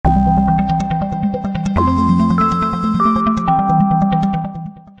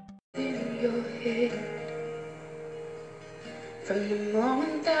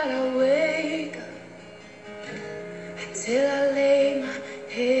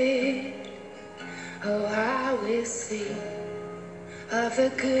will sing of the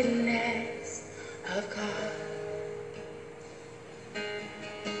goodness of God.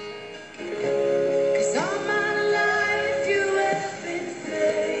 'Cause all my life you have been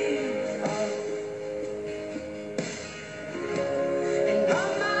faithful, and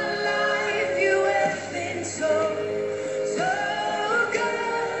all my life you have been so, so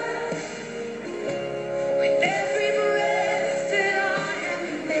good. With every breath that I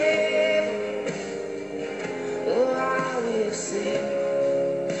am able, oh, I will sing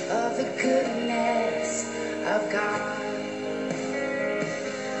of the goodness of God.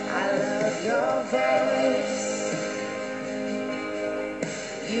 I love your voice.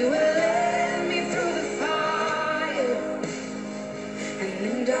 You will lead me through the fire, and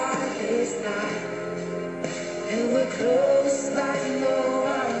in darkest night, you were close like no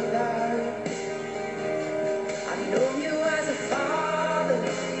other. I've known you as a father,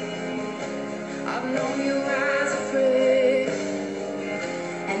 I've known you as a friend,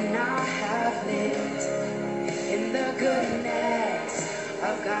 and I have lived in the goodness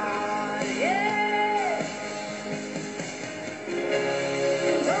of God. Yeah.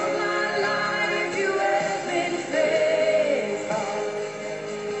 And all my life you have been faithful.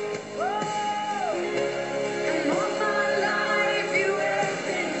 Oh. And all my life you have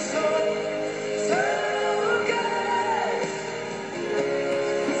been so, so good.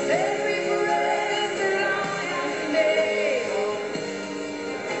 With every breath that I am able,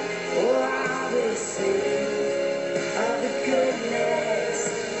 oh, I will sing of the goodness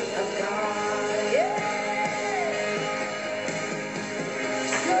of God. Yeah.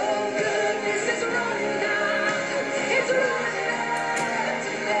 Your goodness is running out, it's running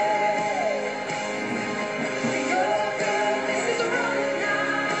after me. Your goodness is running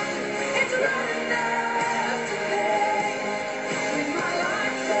out, it's running after me. With my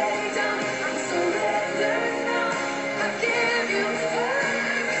life laid down, I'm surrendered now. I give you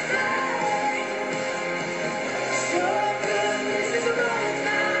everything. Your goodness is running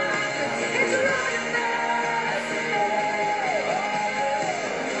out, it's running after me.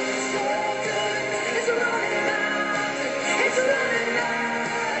 Your goodness is running out, it's running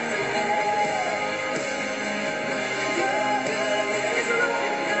after me. Your goodness is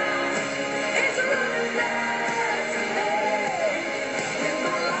running out, it's running after me. With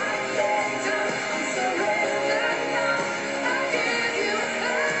my life laid down, I'm surrendered now. I give you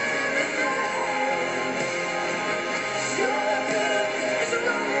everything. Your goodness is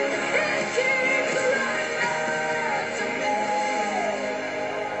running, it keeps running after me.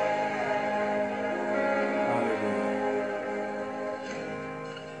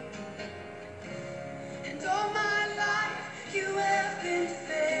 And all my life you have been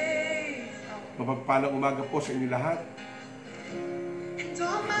faithful. Mapagpalang umaga po sa inyo lahat. And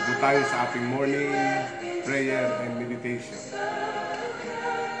all my Ito tayo sa ating morning prayer and meditation.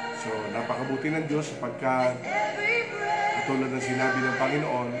 So, napakabuti ng Diyos sapagkat every breath katulad ng sinabi ng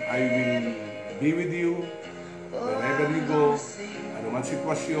Panginoon, I will be with you wherever you go, anuman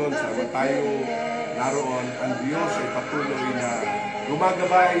sitwasyon, saan tayo naroon, ang Diyos ay patuloy na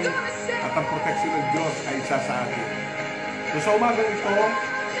gumagabay at ang proteksyon ng Diyos ay isa sa atin. So, sa umagang ito,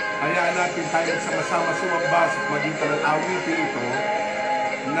 hayaan natin tayo sama-sama sumamba sa magitan ng awitin ito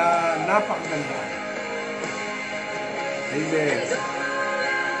na napakaganda. Amen.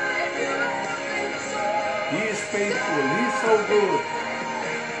 He is faithful. He is so good.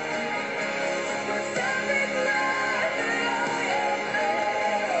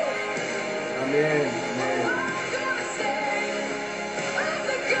 Amen. Amen.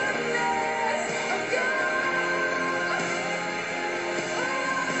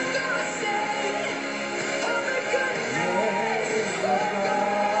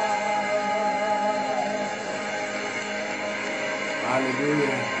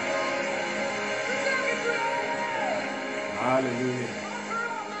 Hallelujah. Hallelujah.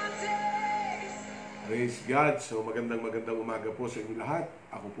 Praise God. So magandang umaga po sa inyo lahat.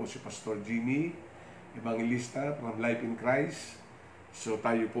 Ako po si Pastor Jimmy, Evangelista from Life in Christ. So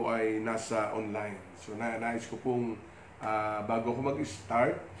tayo po ay nasa online. So nais ko pong bago ko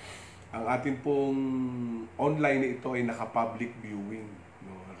mag-start, ang atin pong online na ito ay naka-public viewing.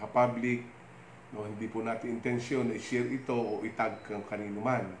 No? Naka-public, no? Hindi po natin intensyon na i-share ito o itag kang kanino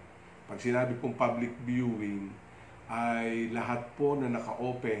man. Pag sinabi pong public viewing, ay lahat po na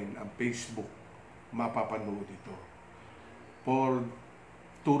naka-open ang Facebook, mapapanood ito. For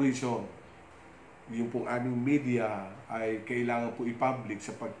two reasons. Yung pong aming media ay kailangan po i-public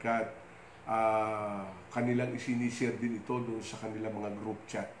sapagkat kanilang isinishare din ito doon sa kanilang mga group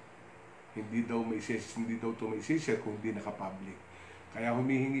chat. Hindi daw ito may share kung hindi naka-public. Kaya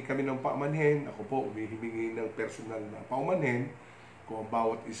humihingi kami ng paumanhin. Ako po humihingi ng personal na paumanhin kung ang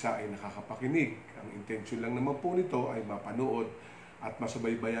bawat isa ay nakakapakinig. Ang intensyon lang naman po nito ay mapanood at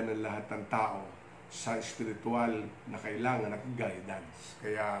masubaybayan ng lahat ng tao sa spiritual na kailangan at guidance.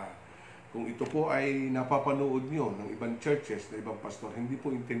 Kaya kung ito po ay napapanood nyo ng ibang churches, na ibang pastor, hindi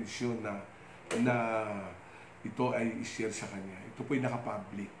po intensyon na ito ay i-share sa kanya. Ito po ay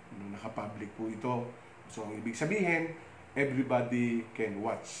nakapublic. Nakapublic po ito. So, ang ibig sabihin, everybody can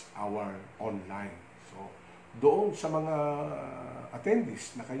watch our online. So, doon sa mga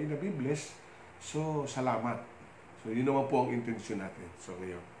attendees na kayo na Bibles, so, salamat. So, yun naman po ang intensyon natin. So,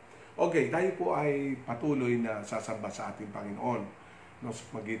 ngayon. Okay, tayo po ay patuloy na sasamba sa ating Panginoon. No, sa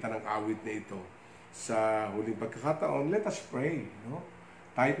magitan ng awit na ito. Sa huling pagkakataon, let us pray. No?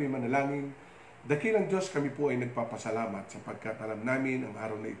 Tayo po ay manalangin. Dakilang Diyos, kami po ay nagpapasalamat sapagkat alam namin ang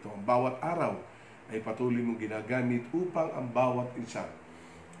araw na ito. Ang bawat araw ay patuloy mong ginagamit upang ang bawat isa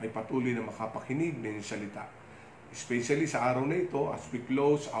ay patuloy na makapakinig ng iyong salita. Especially sa araw na ito, as we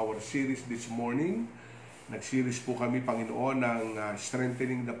close our series this morning, nag-series po kami, Panginoon, ng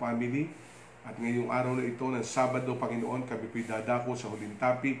Strengthening the Family. At ngayong araw na ito, ng Sabado, Panginoon, kami po'y dadako sa huling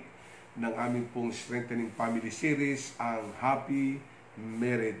topic ng aming pong Strengthening Family Series, ang Happy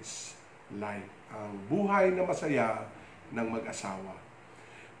Marriage Life. Ang buhay na masaya ng mag-asawa.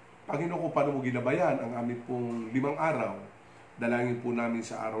 Panginoon, kung paano mo ginabayan ang aming pong 5 araw, dalangin po namin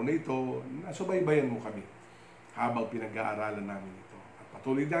sa araw na ito, nasubaybayan mo kami habang pinag-aaralan namin ito. At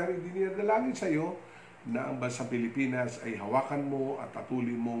patuloy namin dinidalangin sa iyo na ang bansang Pilipinas ay hawakan mo at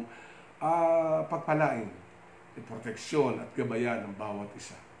patuloy mong pagpalain, proteksyon at gabayan ng bawat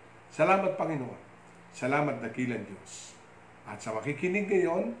isa. Salamat, Panginoon. Salamat, dakilang Diyos. At sa makikinig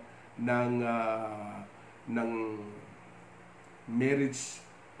ngayon ng marriage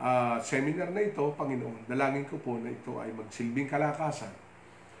seminar na ito, Panginoon, dalangin ko po na ito ay magsilbing kalakasan.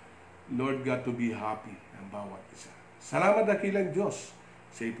 Lord God, to be happy ang bawat isa. Salamat, dakilang Diyos.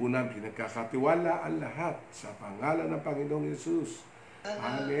 Sa iyo po namin pinagkakatiwala ang lahat sa pangalan ng Panginoong Yesus.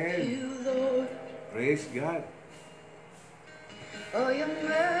 Amen. Praise God. Oh, your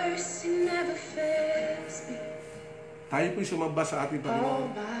mercy never fails me. Tayo po'y sumamba sa ating All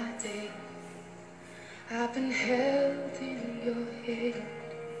Panginoon. my day, I've been held in your hand.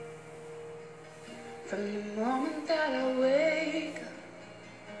 From the moment that I wake up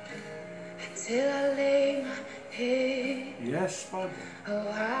until I lay my head, Yes, Father. oh,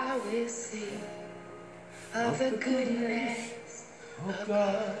 I will sing of the goodness Oh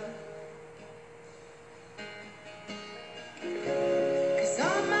God. 'cause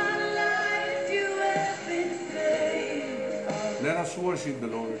all my life you have been faithful. Let us worship the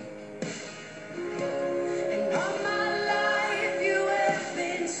Lord. And all my life you have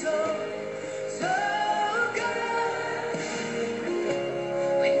been so, so good.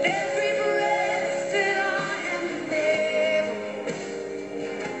 With every breath that I am able,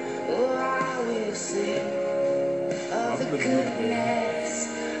 oh, I will sing of the goodness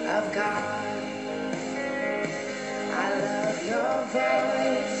of God. I love your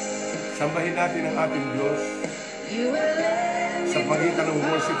voice. Sambahin natin ang ating Diyos You will let sa pagitan ng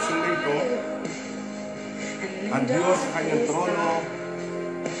worship song na ito. Ang Diyos sa kanyang trono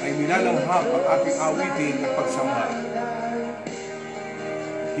ay nilalanghap ang ating awitin at pagsamba.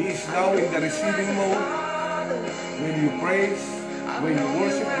 He is now in the receiving mode when you praise, when you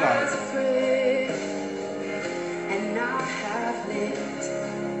worship God. And I have lived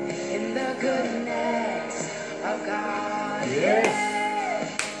in the goodness of God. Yes.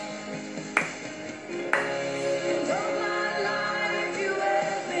 And all my life you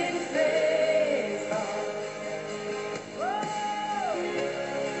have been faithful. Oh,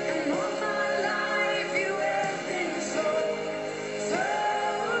 and all my life you have been so, so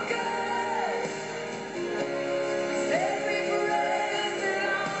good. With every breath that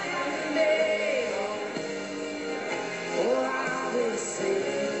I am able, oh, I will sing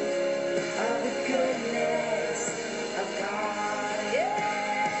of the goodness of God.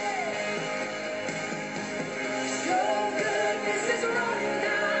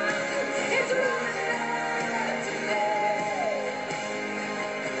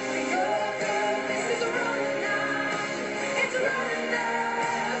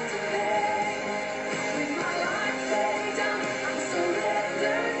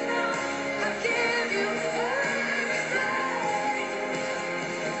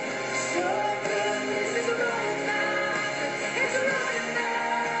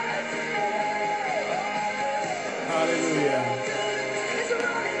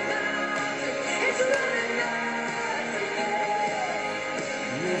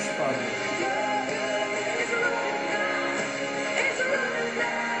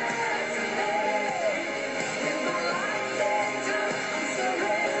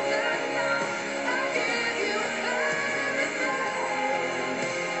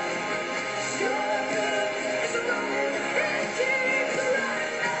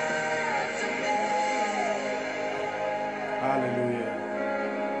 Hallelujah.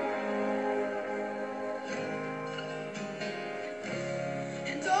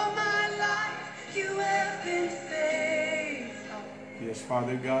 And all my life you have been faithful. Yes,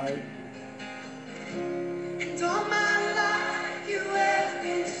 Father God. And all my life you have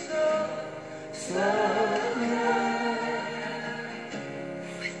been so good.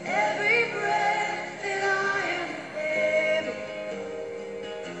 With every breath that I am able,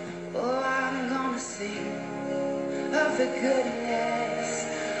 oh, I'm gonna sing of the goodness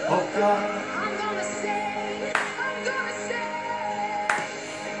of God. I'm gonna sing, I'm gonna sing.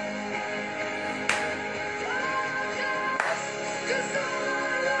 Cause all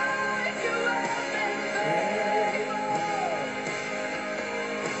my life you have been faithful.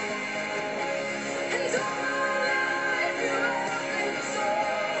 And all my life you have been so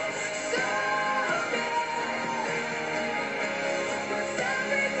good. With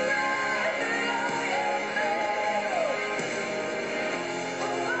every breath that I am able,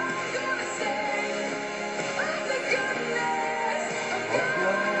 oh, I'm gonna sing of the goodness of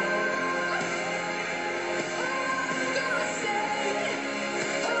God. I'm gonna sing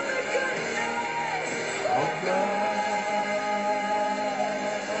of the goodness of God.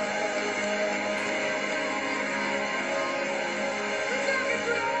 With every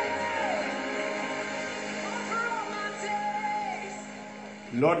breath, over all my days.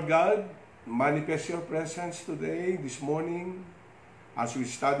 Lord God, manifest your presence today, this morning, as we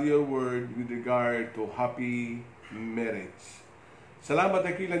study your word with regard to happy marriage. Salamat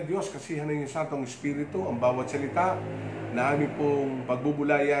ay kilang Diyos, kasihan ng iyong Santong Espiritu ang bawat salita na aming pong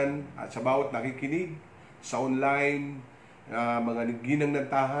pagbubulayan at sa bawat nakikinig sa online, mga ginang ng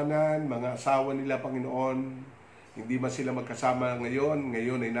tahanan, mga asawa nila, Panginoon. Hindi man sila magkasama ngayon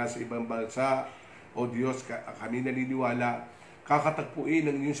ay nasa ibang bansa. O Diyos, kami naniniwala, kakatagpuin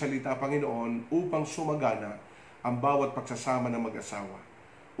ng iyong salita, Panginoon, upang sumagana ang bawat pagsasama ng mag-asawa,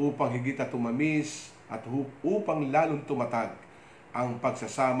 upang higit at tumamis at upang lalong tumatag ang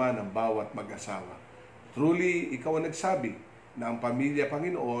pagsasama ng bawat mag-asawa. Truly, ikaw ang nagsabi na ang pamilya,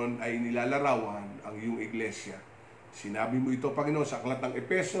 Panginoon, ay nilalarawan ang iyong iglesia. Sinabi mo ito, Panginoon, sa aklat ng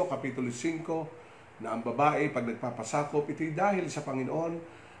Efeso, Kapitulo 5, na ang babae, pag nagpapasakop, ito'y dahil sa Panginoon,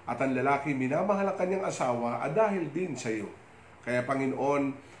 at ang lalaki minamahal ang kanyang asawa at dahil din sa iyo. Kaya,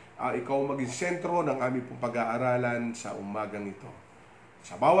 Panginoon, ikaw maging sentro ng aming pong pag-aaralan sa umagang ito.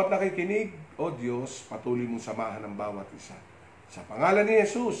 Sa bawat nakikinig, O Diyos, patuloy mong samahan ng bawat isa. Sa pangalan ni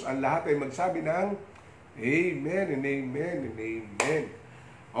Jesus, ang lahat ay magsabi ng Amen and Amen and Amen.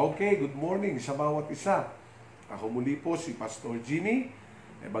 Okay, good morning sa bawat isa. Ako muli po si Pastor Jimmy,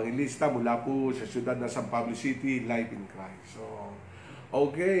 Evangelista mula po sa siyudad ng San Pablo City, Life in Christ.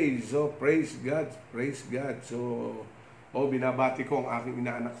 So praise God, praise God. Binabati ko ang aking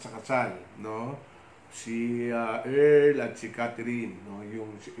inaanak sa kasal, no? Si Earl at si Catherine, no?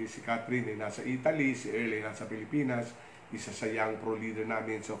 Si Catherine ay nasa Italy, si Earl ay nasa Pilipinas, isa sa young pro leader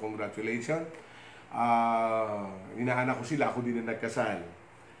namin, so congratulations. Inaanak ko sila, ako din na nagkasal.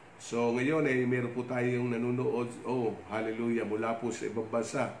 So ngayon ay meron po tayong nanonood, hallelujah, mula po sa ibang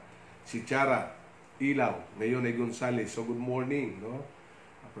bansa. Si Chara Ilaw, ngayon ay Gonzales. So good morning, no?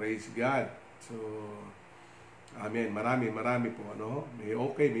 Praise God. So amen, marami po, ano? May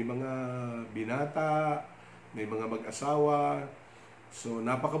mga binata, may mga mag-asawa. So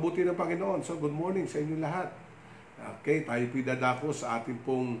napakabuti ng Panginoon. So good morning sa inyo lahat. Okay, tayo po'y dadako sa ating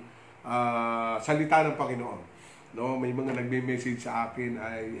pong salita ng Panginoon. No, may mga nagme-message sa akin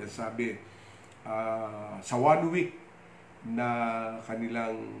ay sabi, sa 1 week na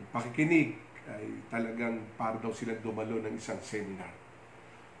kanilang pakikinig ay talagang para daw silang dumalo ng isang seminar.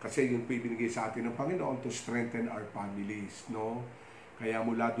 Kasi yun po ibinigay sa atin ng Panginoon to strengthen our families, no? Kaya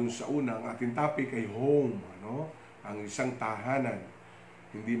mula dun sa una, ang ating topic ay home, no? Ang isang tahanan.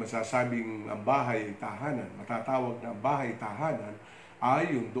 Hindi masasabing ang bahay ay tahanan. Matatawag na ang bahay tahanan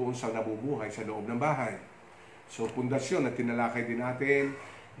ay yung doon sa namumuhay sa loob ng bahay. So, pundasyon na tinalakay din natin.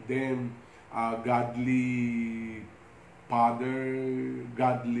 Then, godly father,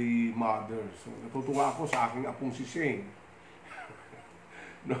 godly mother. So, natutuwa ako sa aking apong si Shane.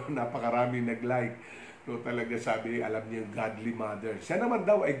 No, napakarami nag-like. No, talaga sabi, alam niya yung godly mother. Siya naman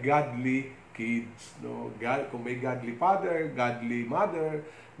daw ay godly kids. No? Kung may godly father, godly mother,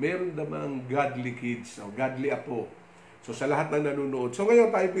 meron namang godly kids, no? Godly apo. So sa lahat ng nanonood. So ngayon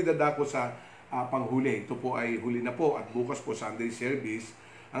tayo pinadako sa panghuli. Ito po ay huli na po at bukas po Sunday service.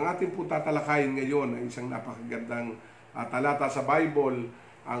 Ang ating po tatalakayin ngayon ay isang napakagandang talata sa Bible.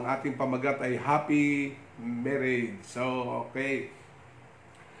 Ang ating pamagat ay happy marriage. So okay.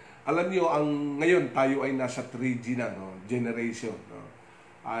 Alam niyo, ngayon tayo ay nasa 3G na, no? Generation. No?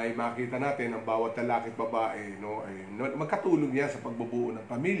 ay makita natin ang bawat lalaki at babae, no, ay magkatulong yan sa pagbubuo ng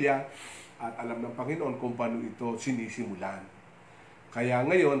pamilya at alam ng Panginoon kung paano ito sinisimulan. Kaya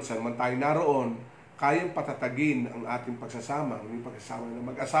ngayon, saan man tayo naroon, kayang patatagin ang ating pagsasama, ang pagsasama ng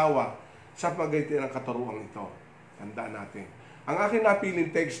mag-asawa sa pagdating ng katuruang ito. Tandaan natin. Ang aking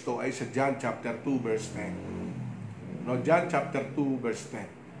napiling teksto ay sa John chapter 2 verse 10. No, John chapter 2 verse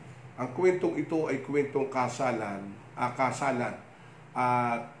 10. Ang kwentong ito ay kwentong kasalan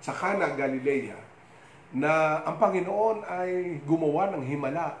sa Cana, Galilea, na ang Panginoon ay gumawa ng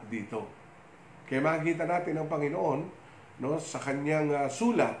himala dito. Kaya makikita natin ang Panginoon, no, sa kanyang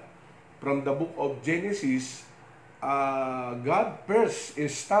sulat from the book of Genesis. God first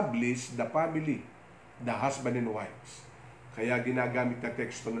established the family, the husband and wives. Kaya ginagamit na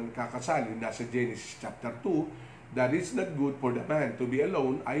teksto ng kakasali nasa Genesis chapter 2, that it's not good for the man to be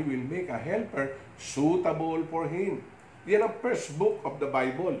alone, I will make a helper suitable for him. Yan ang first book of the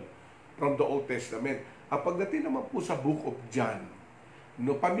Bible from the Old Testament. Ang pagdating naman po sa book of John,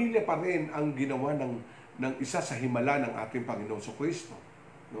 no, pamilya pa rin ang ginawa ng isa sa himala ng ating Panginoon Kristo,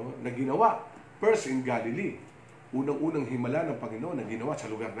 no, na ginawa first in Galilee. Unang-unang himala ng Panginoon na ginawa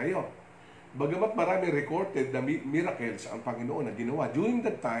sa lugar na iyon. Bagamat maraming recorded na miracles ang Panginoon na ginawa during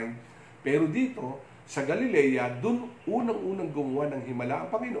that time, pero dito sa Galilea, dun unang-unang gumawa ng himala ang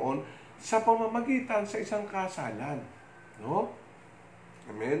Panginoon sa pamamagitan sa isang kasalan. No?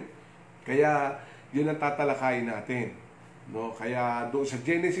 Amen? Kaya, yun ang tatalakayin natin. No? Kaya, doon sa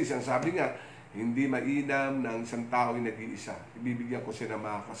Genesis, ang sabi nga, hindi mainam na ang isang tao ay nag-iisa. Ibibigyan ko siya ng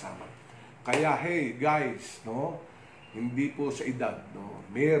mga kasama. Kaya, hey, guys, no? Hindi po sa edad, no?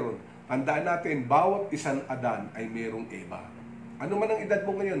 Meron. Tandaan natin, bawat isang Adan ay merong Eva. Ano man ang edad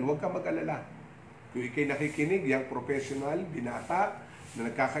mo ngayon, huwag ka mag-alala. Kung ikay nakikinig, yung professional, binata,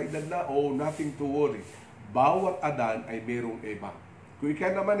 na nagkakaedad na, oh, nothing to worry. Bawat Adan ay merong Eva. Kung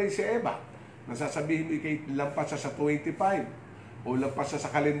ikaw naman ay si Eva, nasasabihin mo ikay lampas sa 25 o lampas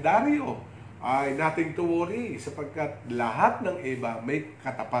sa kalendaryo, ay nothing to worry sapagkat lahat ng Eva may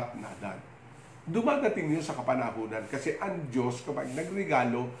katapat na Adan. Dumadating yun sa kapanahunan kasi ang Diyos kapag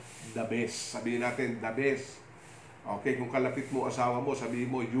nagregalo, the best. Sabihin natin, the best. Okay, kung kalapit mo asawa mo, sabihin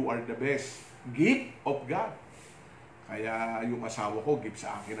mo, you are the best. Gift of God. Kaya yung asawa ko, gift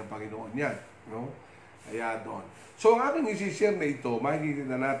sa akin ng Panginoon yan. No? Kaya doon. So, ang aking isi-share na ito,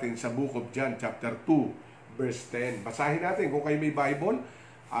 makikita natin sa Book of John, chapter 2, verse 10. Basahin natin kung kayo may Bible.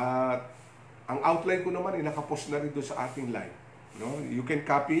 At ang outline ko naman ay nakapost na rin doon sa ating live. No? You can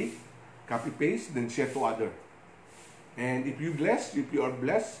copy-paste, then share to other. And if you are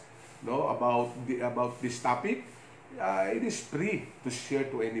blessed, no, about this topic, it is free to share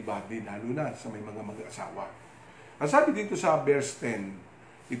to anybody, lalo na sa may mga mag-asawa. Ang sabi dito sa verse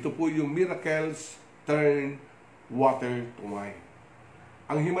 10, ito po yung miracles turn water to wine.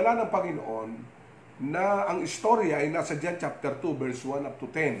 Ang himala ng Panginoon na ang istorya ay nasa John chapter 2 verse 1 up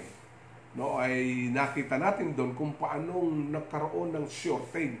to 10. No, ay nakita natin doon kung paanong nagkaroon ng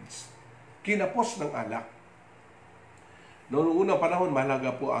shortage, kinapos ng alak. Noong unang panahon,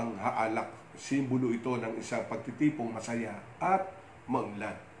 mahalaga po ang alak. Simbolo ito ng isang pagtitipong masaya at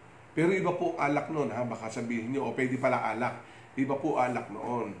maunlad. Pero iba po alak noon, ha? Baka sabihin nyo, o pwede pala alak. Iba po alak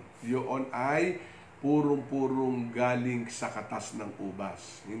noon. Yun ay purong-purong galing sa katas ng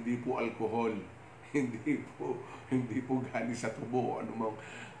ubas. Hindi po alkohol. Hindi po galing sa tubo. Anumang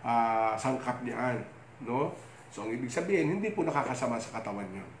sangkap niyan. No? So, ang ibig sabihin, hindi po nakakasama sa katawan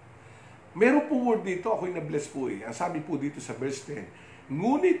nyo. Meron po word dito, ako'y na-bless po eh. Ang sabi po dito sa verse 10,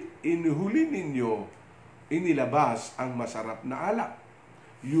 ngunit inuhuli ninyo, inilabas ang masarap na alak.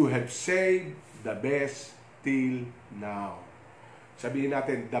 You have saved the best till now. Sabihin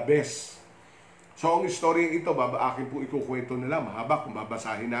natin, the best. So, ang story ito, akin po ikukwento nila, mahaba kung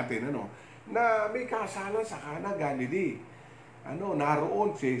babasahin natin, na may kasalan sa Cana, Galilee.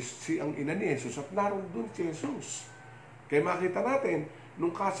 Naroon si ang ina ni Jesus at naroon doon si Jesus. Kaya makita natin,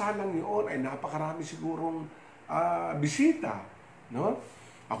 nung kasalang yun ay napakarami sigurong bisita. No?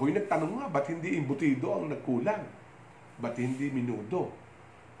 Ako'y nagtanong nga, ba't hindi imbutido ang nagkulang? Ba't hindi minudo?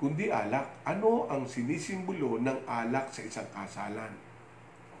 Kundi alak. Ano ang sinisimbolo ng alak sa isang kasalan?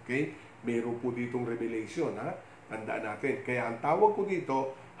 Okay? Meron po ditong revelation, ha? Tandaan natin. Kaya ang tawag ko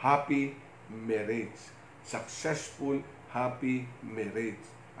dito, happy marriage. Successful, happy marriage.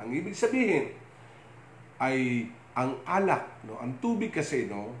 Ang ibig sabihin ay ang alak, no? Ang tubig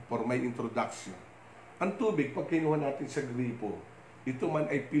kasi, no, for my introduction. Ang tubig, pag kinuha natin sa gripo, ito man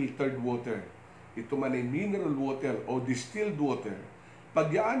ay filtered water, ito man ay mineral water o distilled water,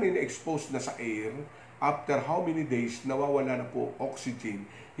 pag yan ay na-expose na sa air, after how many days, nawawala na po oxygen,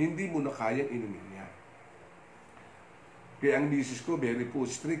 hindi mo na kayang inumin yan. Kaya ang misis ko, very po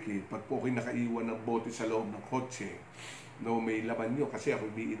strict eh. Pag po ako'y nakaiwan ng bote sa loob ng kotse, no, may laman nyo kasi ako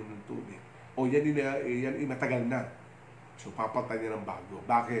umiinom ng tubig. O yan matagal na. So papatay niya ng bago.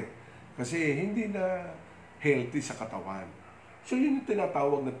 Bakit? Kasi hindi na healthy sa katawan. So yun yung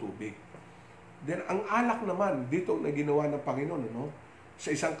tinatawag na tubig. Then ang alak naman, dito na ginawa ng Panginoon, no, sa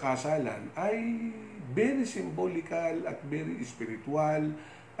isang kasalan, ay very symbolical at very spiritual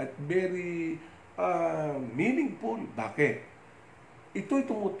at very meaningful. Bakit? Ito'y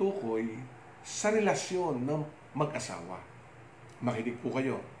tumutukoy sa relasyon ng mag-asawa. Makinig po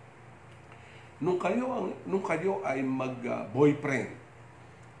kayo. Nung kayo ay mag-boyfriend,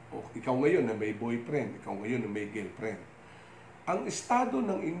 o ikaw ngayon na may boyfriend, ikaw ngayon na may girlfriend, ang estado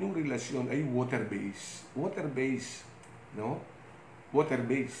ng inyong relasyon ay water-based. Water-based, no?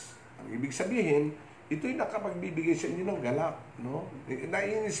 Water-based. Ang ibig sabihin, ito'y nakapagbibigay sa inyo ng galak, no?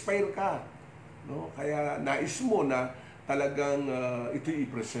 Na-inspire ka, no? Kaya nais mo na talagang ito'y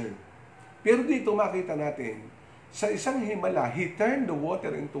i-preserve. Pero dito makita natin, sa isang himala, he turned the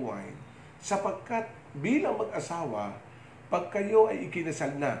water into wine, sapagkat bilang mag-asawa, pag kayo ay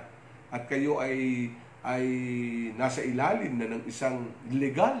ikinasal na at kayo ay nasa ilalim na ng isang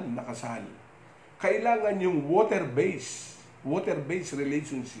legal na kasal, kailangan yung water-based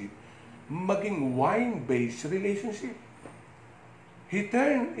relationship maging wine-based relationship. He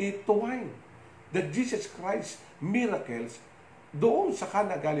turned it to wine. The Jesus Christ miracles doon sa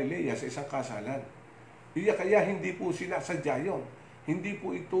Cana Galilea sa isang kasalan. Kaya hindi po sinasadya yun. Hindi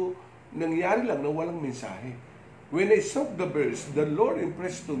po ito nangyari lang na walang mensahe. When I saw the verse, the Lord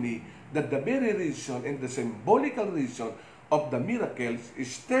impressed to me that the very reason and the symbolical reason of the miracles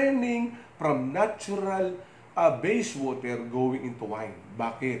is turning from natural base water going into wine.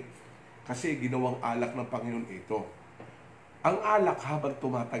 Bakit? Kasi ginawang alak ng Panginoon ito. Ang alak habang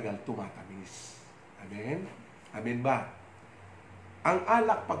tumatagal, tumatamis. Amen? Amen ba? Ang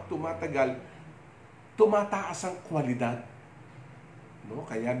alak pag tumatagal, tumataas ang kwalidad. No?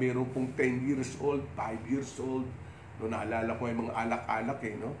 Kaya meron pong 10 years old, 5 years old. No, naalala ko yung mga alak-alak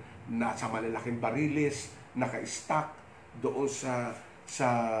no? Nasa malalaking bariles, naka-stack doon sa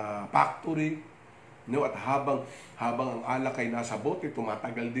factory. No? At habang ang alak ay nasa bote,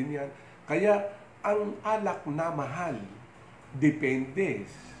 tumatagal din yan. Kaya ang alak na mahal, depende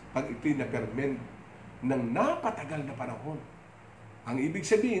pag ito'y na-ferment ng napatagal na panahon. Ang ibig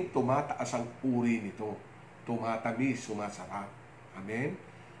sabihin, tumataas ang uri nito. Tumatamis, sumasarap. Amen?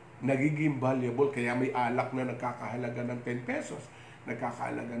 Nagiging valuable, kaya may alak na nagkakahalaga ng 10 pesos,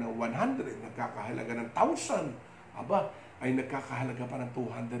 nagkakahalaga ng 100, nagkakahalaga ng 1,000. Aba, ay nagkakahalaga pa ng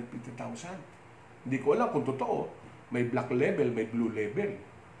 250,000. Hindi ko alam kung totoo. May black label, may blue label.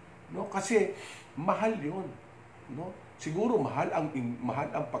 No? Kasi mahal yun. No? Siguro mahal ang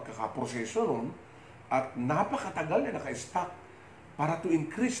pagkakaproseso nun at napakatagal na naka-stock para to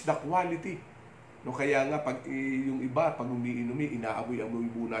increase the quality. No, kaya nga pag yung iba pag umiinom,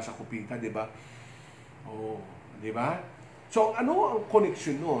 inaamoy-amoy muna sa kupita, 'di ba? Oh, 'di ba? So ano ang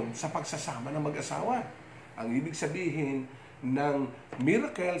connection noon sa pagsasama ng mag-asawa? Ang ibig sabihin ng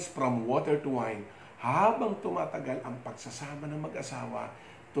miracles from water to wine, habang tumatagal ang pagsasama ng mag-asawa,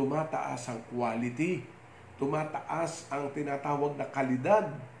 tumataas ang quality, tumataas ang tinatawag na kalidad.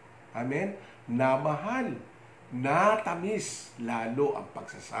 Amen? Na mahal, na tamis lalo ang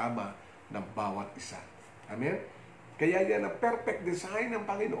pagsasama ng bawat isa. Amen? Kaya yan ang perfect design ng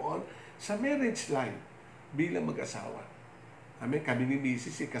Panginoon sa marriage life bilang mag-asawa. Amen? Kami ni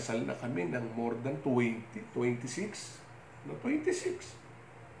Mrs. kasal na kami ng more than 26. No, 26.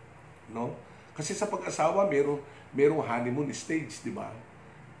 No? Kasi sa pag-asawa, merong honeymoon stage, di ba?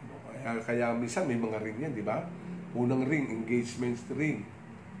 No? Kaya minsan may mga ring yan, di ba? Unang ring, engagement ring.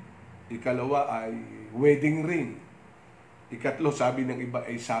 Ikalawa ay wedding ring. Ikatlo, sabi ng iba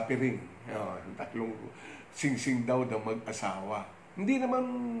ay sapi ring. Tatlong sing-sing daw ng mag-asawa. Hindi naman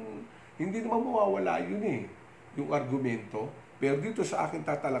mawawala yun yung argumento. Pero dito sa akin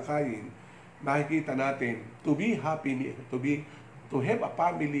tatalakayin, makikita natin to have a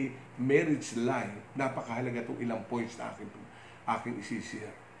family marriage life, napakahalaga itong ilang points na aking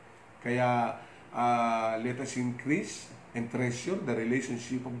isishare. Kaya let us increase and treasure the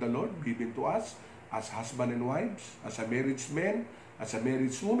relationship of the Lord given to us as husband and wives, as a marriage man, as a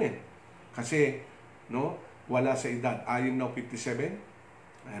marriage woman. Kasi, no, wala sa edad. I am now 57.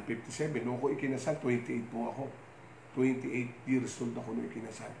 57. Noong ako ikinasal, 28 po ako. 28 years old ako noong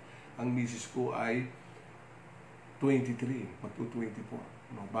ikinasal. Ang misis ko ay 23. Magto-24.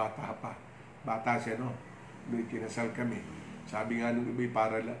 No, bata pa. Bata siya, no? Noong ikinasal kami. Sabi nga nung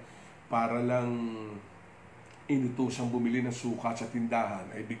iba, para lang inutusang bumili ng suka sa tindahan,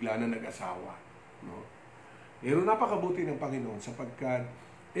 ay bigla na nag-asawa. No? Pero napakabuti ng Panginoon sapagkat,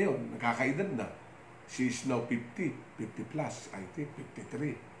 nakakaedad na. She is now 50 plus, I think,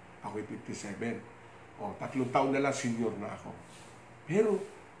 53. Ako'y 57. O, 3 taon na lang senior na ako. Pero,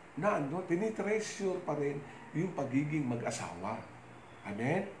 tinitreasure pa rin yung pagiging mag-asawa.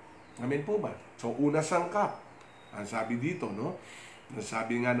 Amen? Amen po ba? So, una sangkap. Ang sabi dito, no?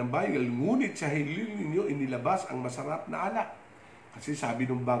 Sabi nga ng Bible, ngunit sa hilil ninyo inilabas ang masarap na alak. Kasi sabi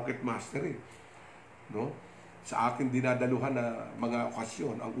ng banquet master, no? Sa akin dinadaluhan na mga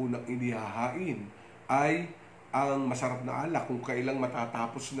okasyon, ang unang inihahain ay ang masarap na alak. Kung kailang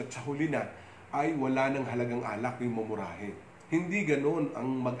matatapos na sa huli na, ay wala ng halagang alak yung mamurahin. Hindi ganoon ang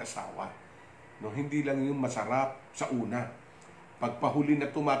mag-asawa. No? Hindi lang yung masarap sa una. Pagpahuli na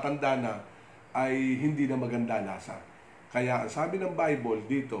tumatanda na, ay hindi na maganda lasa. Kaya sabi ng Bible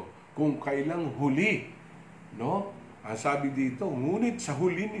dito, kung kailang huli, no? Ang sabi dito, ngunit sa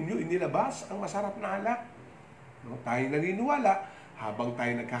huli ninyo inilabas ang masarap na alak. No? Tayo naniniwala, habang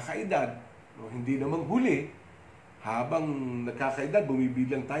tayo nagkakaedad, no? Hindi namang huli, habang nagkakaedad,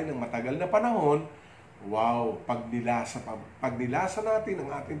 bumibilang tayo ng matagal na panahon, wow, pagnilasa natin ang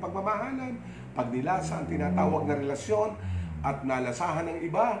ating pagmamahalan, pagnilasa ang tinatawag na relasyon, at nalasahan ng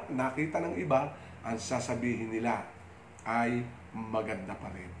iba, nakita ng iba, ang sasabihin nila ay maganda pa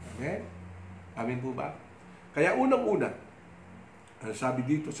rin. Amen? Amen po ba? Kaya unang-una, sabi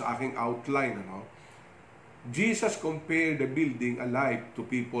dito sa aking outline, Jesus compared the building alive to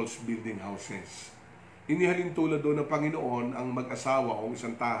people's building houses. Inihalin tulad doon ng Panginoon ang mag-asawa o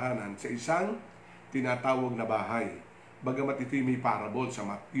isang tahanan sa isang tinatawag na bahay. Bagamat ito'y may parable sa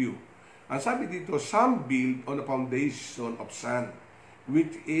Matthew. Ang sabi dito, some build on a foundation of sand,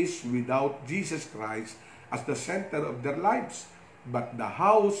 which is without Jesus Christ as the center of their lives. But the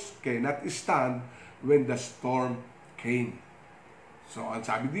house cannot stand when the storm came. So, ang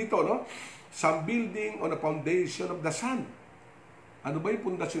sabi dito, some building on a foundation of the sun. Ano ba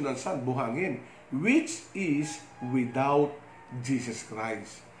yung pundasyon ng sun? Buhangin. Which is without Jesus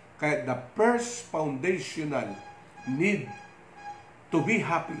Christ. Kaya the first foundational need to be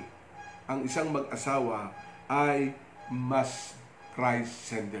happy ang isang mag-asawa ay mas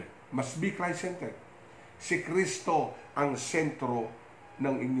Christ-centered. Must be Christ-centered. Si Kristo ang sentro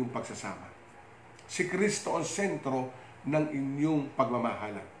ng inyong pagsasama. Si Kristo ang sentro ng inyong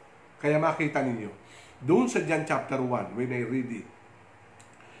pagmamahalan. Kaya makita ninyo, doon sa John chapter 1, when I read it,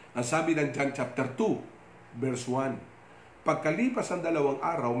 ang sabi ng John chapter 2, verse 1, pagkalipas ng 2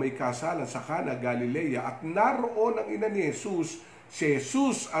 araw, may kasalan sa Cana, Galilea, at naroon ang ina ni Jesus. Si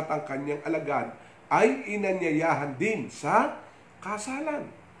Jesus at ang kanyang alagad ay inanyayahan din sa kasalan.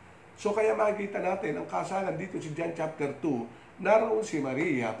 So kaya makikita natin, ang kasalan dito si John chapter 2, naroon si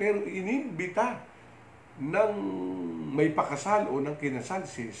Maria, pero inimbita ng may pakasal o ng kinasal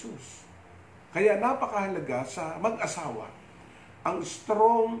si Jesus. Kaya napakahalaga sa mag-asawa, ang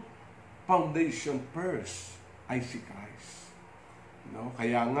strong foundation first ay si Christ. No?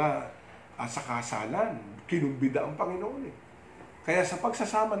 Kaya nga, sa kasalan, kinumbida ang Panginoon. Kaya sa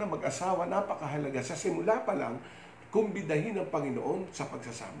pagsasama ng mag-asawa, napakahalaga. Sa simula pa lang, kumbidahin ang Panginoon sa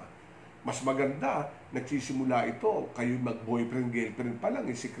pagsasama. Mas maganda, nagsisimula ito, kayo mag-boyfriend, girlfriend pa lang,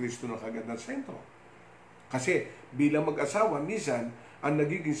 si Kristo na kagad ng sentro. Kasi bilang mag-asawa, minsan, ang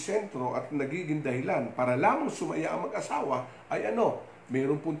nagiging sentro at nagiging dahilan para lamang sumaya ang mag-asawa ay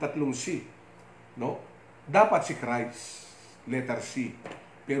mayroon pong 3 C. No? Dapat si Christ, letter C.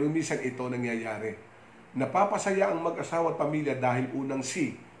 Pero minsan ito nangyayari. Napapasaya ang mag-asawa at pamilya dahil unang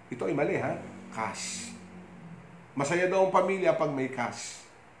C. Ito ay mali, cash. Masaya daw ang pamilya pag may cash.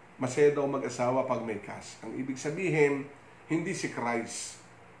 Masaya daw mag-asawa pag may cash. Ang ibig sabihin, hindi si Christ,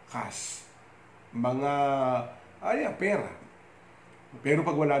 cash. Pera. Pero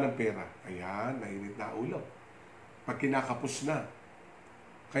pag wala ng pera, ayan, nainit na ulo. Pag kinakapos na.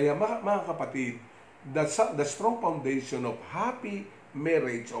 Kaya mga kapatid, the strong foundation of happy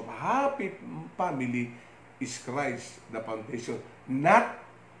marriage, of happy family, is Christ, the foundation. Not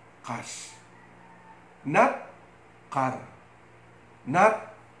cash. Not car.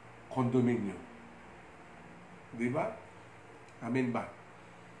 Not condominium. Di ba? Amen ba?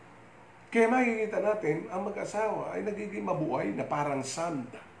 Kaya makikita natin, ang mag-asawa ay nagiging mabuhay na parang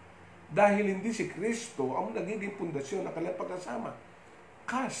sand. Dahil hindi si Kristo ang nagiging pundasyon ng kanilang pagkasama.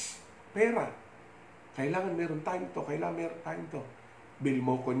 Cash, pera. Kailangan meron tayo ito, kailangan meron tayo ito. Bill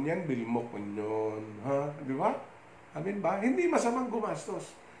mo ko niyan, bill mo ko yun. Di ba? Amen ba? Hindi masamang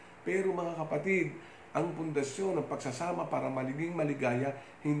gumastos. Pero mga kapatid, ang pundasyon ng pagsasama para maliging maligaya,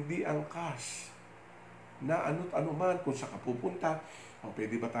 hindi ang cash. Na ano't ano man, kung saan ka pupunta, o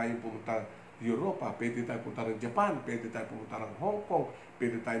pwede ba tayong pumunta Europa, pwede tayo punta ng Japan, pwede tayo pumunta ng Hong Kong,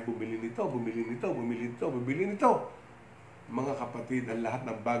 pwede tayo bumili nito, bumili nito, bumili nito, bumili nito. Mga kapatid, ang lahat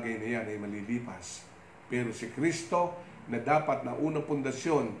ng bagay na yan ay malilipas. Pero si Kristo na dapat na unang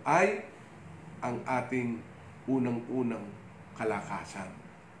pundasyon ay ang ating unang-unang kalakasan.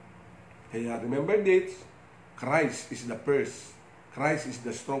 Kaya remember this, Christ is the first. Christ is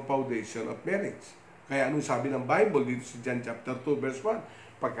the strong foundation of marriage. Kaya anong sabi ng Bible dito sa John chapter 2 verse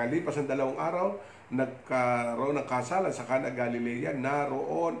 1? Pagkalipas ng 2 araw, nagkaroon ng kasalan sa Cana Galilea,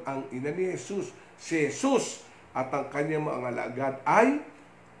 naroon ang ina ni Jesus, si Jesus, at ang kanyang mga alagad ay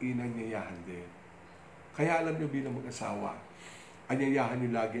inanyayahan din. Kaya alam niyo bilang mag-asawa, anyayahan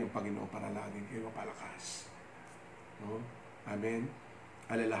niyo lagi ang Panginoon para laging kayo mapalakas. No? Amen?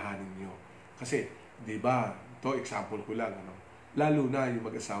 Alalahanin niyo. Kasi, di ba, ito example ko lang, ano? Lalo na yung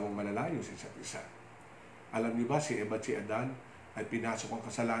mag-asawang malalayo sa isa't isa. Alam niyo ba, si Eva at si Adan ay pinasok ang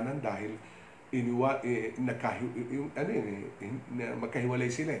kasalanan dahil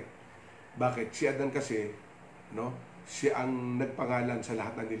magkahiwalay sila. Bakit? Si Adan kasi, no, siya ang nagpangalan sa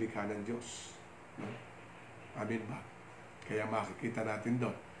lahat ng nilikha ng Diyos. No? Amen ba? Kaya makikita natin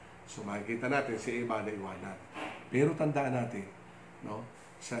doon. So makikita natin si Eva na iwanan. Pero tandaan natin, no,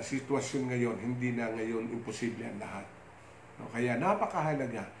 sa sitwasyon ngayon, hindi na ngayon imposible ang lahat. No? Kaya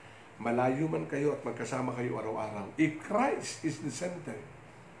napakahalaga, malayo man kayo at magkasama kayo araw-araw, if Christ is the center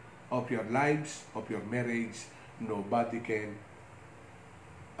of your lives, of your marriage, nobody can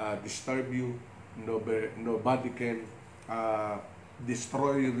disturb you, nobody can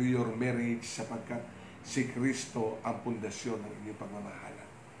destroy your marriage sapagkat si Kristo ang pundasyon ng inyong pagmamahalan.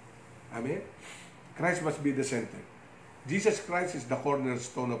 Amen? Christ must be the center. Jesus Christ is the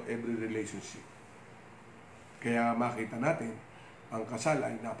cornerstone of every relationship. Kaya makita natin, ang kasal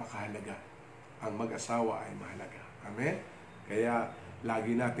ay napakahalaga. Ang mag-asawa ay mahalaga. Amen? Kaya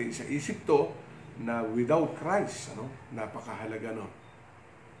lagi natin sa isip to na without Christ, napakahalaga nun.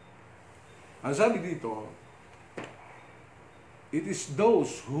 Ang sabi dito, it is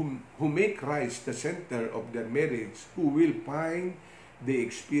those who make Christ the center of their marriage who will find they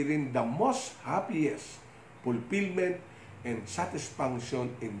experience the most happiest fulfillment and satisfaction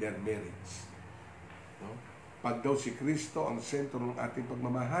in their marriage. No? Pag daw si Kristo ang sentro ng ating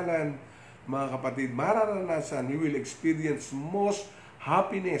pagmamahalan, mga kapatid, mararanasan, we will experience most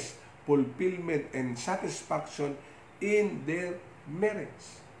happiness, fulfillment, and satisfaction in their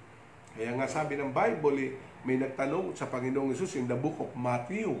marriage. Kaya nga sabi ng Bible, may nagtanong sa Panginoong Hesus in the book of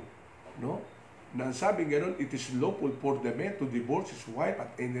Matthew, no? Na ang sabi gano'n, it is lawful for the man to divorce his wife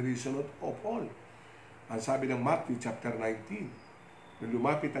at any reason of all. Ang sabi ng Matthew chapter 19, nung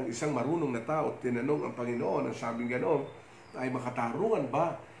lumapit ang isang marunong na tao at tinanong ang Panginoon, ang sabi gano'n, ay makatarungan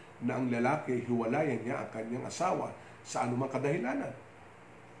ba na ang lalaki hiwalayan niya ang kanyang asawa sa anumang kadahilanan?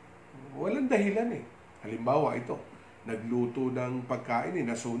 Walang dahilan eh. Halimbawa ito, nagluto ng pagkain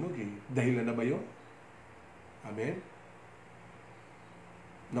nasunog eh. Dahilan na ba yun? Amen?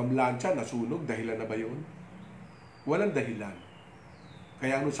 Namlansya, nasunog, dahilan na ba yun? Walang dahilan.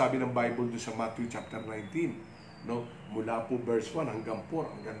 Kaya ano sabi ng Bible doon sa Matthew chapter 19, no? Mula po verse 1 hanggang 4,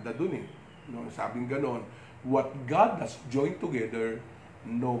 ang ganda dun eh. No? Sabing ganon, what God has joined together,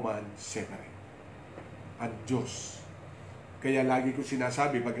 no man separate. Ang Diyos. Kaya lagi ko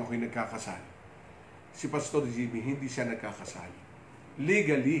sinasabi pag ako'y nagkakasal, si Pastor Jimmy, hindi siya nagkakasal.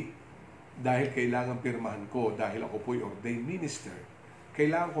 Legally, dahil kailangan pirmahan ko, dahil ako po'y ordained minister,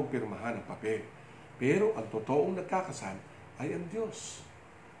 kailangan kong pirmahan ang papel. Pero ang totoong nagkakasal ay ang Diyos.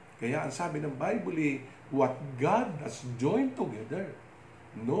 Kaya ang sabi ng Bible, what God has joined together,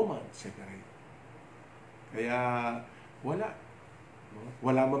 no man separate. Kaya wala.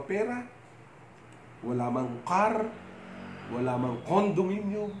 Wala mang pera, wala mang car, wala mang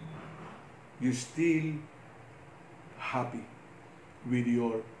condominium, you still happy with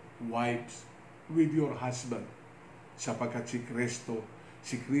your wives, with your husband, sapagkat si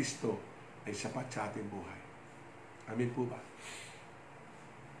Kristo ay sapat sa ating buhay. Amen po ba?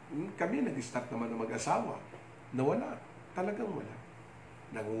 Kami nag-start naman ng mag-asawa na wala, talagang wala.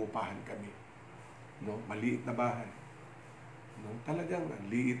 Nangungupahan kami. No? Maliit na bahay. No? Talagang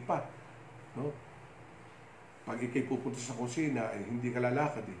liit pa. No? Pag ikay pupunta sa kusina, ay hindi ka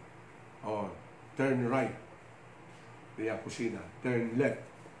lalakad eh. O, turn right. Kaya kusina. Turn left.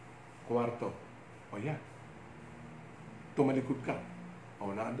 Kwarto. O yan. Tumalikod ka.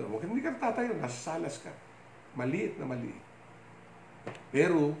 O, naandun. Hindi ka tatayo. Nasa salas ka. Maliit na maliit.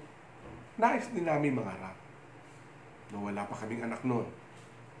 Pero, nais din namin mangarap. No, wala pa kaming anak noon.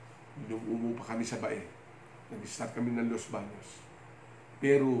 Nung umupa kami sa bae. Nag-start kami ng Los Baños.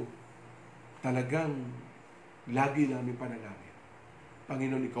 Pero, talagang lagi namin panalangin.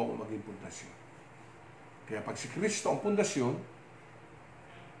 Panginoon, ikaw ang maging pundasyon. Kaya pag si Kristo ang pundasyon,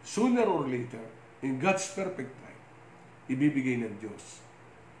 sooner or later, in God's perfect time, ibibigay ng Diyos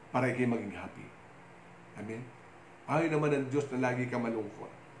para ikay maging happy. Amen? Ayaw naman ng Diyos na lagi ka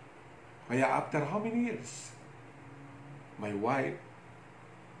malungkot. Kaya after how many years, my wife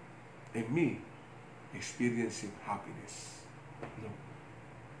and me experiencing happiness. No.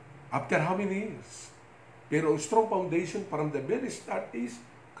 After how many years? Pero ang strong foundation from the very start is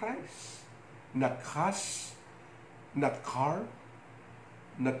Christ. Not house, not car,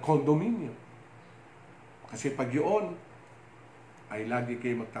 not condominium. Kasi pag yun, ay lagi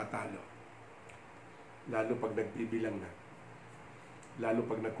kayo magtatalo. Lalo pag nagbibilang na. Lalo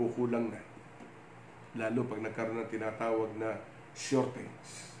pag nagkukulang na. Lalo pag nagkaroon ng tinatawag na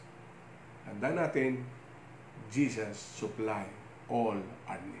shortage. Tandaan natin, Jesus supply all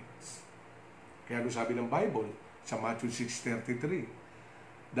our needs. Kaya ano sabi ng Bible sa Matthew 6:33,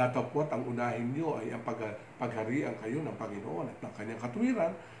 datapwat ang unahin nyo ay ang pagharian kayo ng Panginoon at ng kanyang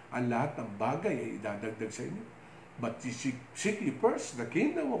katuwiran, ang lahat ng bagay ay idadagdag sa inyo. But seek ye first the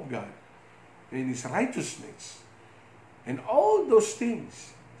kingdom of God and His righteousness, and all those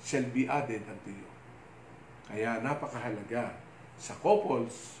things shall be added unto you. Kaya napakahalaga sa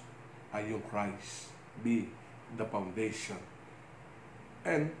couples ay yung Christ be the foundation.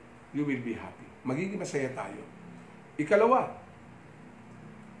 And you will be happy. Magiging masaya tayo. Ikalawa,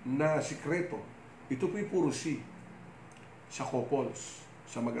 na sikreto, ito po'y puro si sa couples,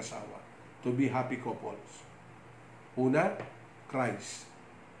 sa mag-asawa. To be happy couples. Una, Christ.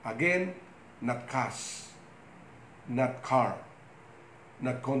 Again, not cash, not car,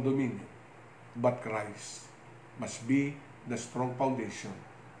 not condominium, but Christ must be the strong foundation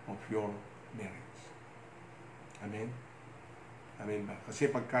of your marriage. Amen? Amen ba?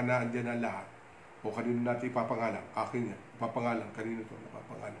 Kasi pagka naandyan ang lahat, o kanino natin ipapangalan, akin yan, ipapangalan, kanino ito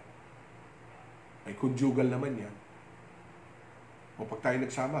napapangalan, ay conjugal naman yan. O pag tayo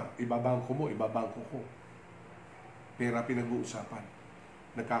nagsama, ibabangko mo, ibabangko ko. Pera pinag-uusapan.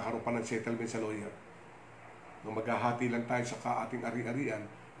 Nagkakaroon pa ng settlement sa lawyer. Nung maghahati lang tayo sa ating ari-arian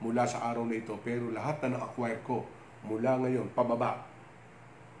mula sa araw na ito, pero lahat na na-acquire ko mula ngayon, pababa,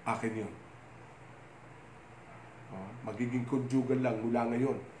 akin yun. Magiging conjugal lang mula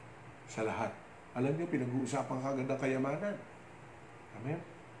ngayon sa lahat. Alam niyo, pinag-uusapan kagad ng kayamanan. Amen?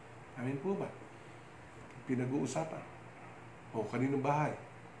 Amen po ba? Pinag-uusapan. O kaninong bahay.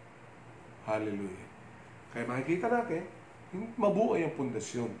 Hallelujah. Kaya makikita natin, mabuo yung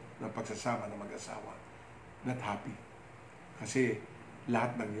pundasyon ng pagsasama ng mag-asawa. Not happy. Kasi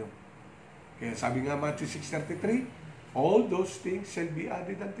lahat ng yun. Kaya sabi nga Matthew 6:33, all those things shall be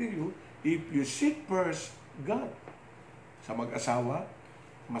added unto you if you seek first God. Sa mag-asawa,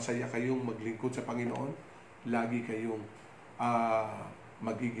 masaya kayong maglingkod sa Panginoon, lagi kayong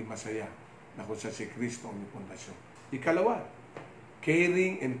magiging masaya na kung sa si Kristo ang pundasyon. Ikalawa,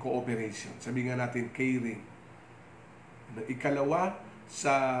 caring and cooperation. Sabi nga natin, caring. Ikalawa,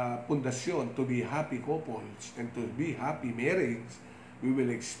 sa pundasyon, to be happy couples and to be happy marriage, we will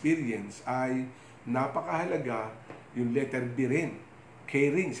experience ay napakahalaga yung letter B rin.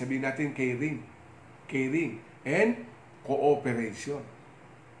 Caring. Sabi natin, caring. Caring and cooperation.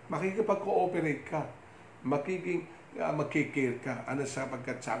 Makikipag-cooperate ka. Magkikare ka. Ano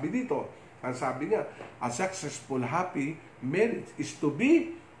sapagkat sabi dito? Ang sabi nga, a successful, happy marriage is to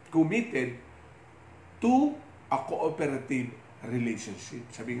be committed to a cooperative relationship.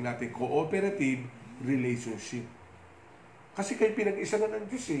 Sabihin natin, cooperative relationship. Kasi kayo pinag-isa na ng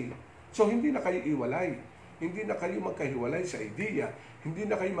Diyos eh. So, hindi na kayo iwalay. Hindi na kayo magkahiwalay sa idea. Hindi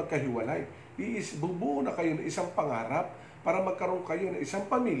na kayo magkahiwalay. Bubuo na kayo ng isang pangarap para magkaroon kayo ng isang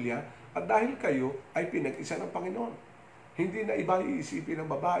pamilya at dahil kayo ay pinag-isa ng Panginoon. Hindi na iba iisipin ng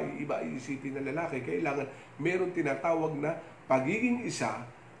babae, iba iisipin ng lalaki. Kailangan meron tinatawag na pagiging isa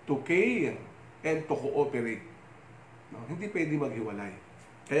to care and to cooperate. No? Hindi pwede maghiwalay.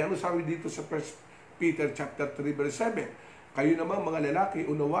 Kaya ano sabi dito sa 1 Peter chapter 3 verse 7? Kayo naman mga lalaki,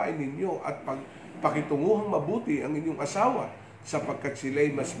 unawain ninyo at pakitunguhang mabuti ang inyong asawa sapagkat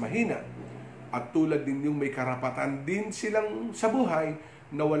sila'y mas mahina. At tulad ninyong may karapatan din silang sa buhay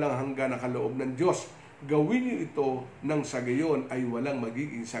na walang hanggan na kaloob ng Diyos. Gawin niyo ito nang sa gayon ay walang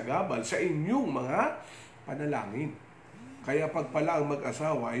magiging sagabal sa inyong mga panalangin. Kaya pag pala ang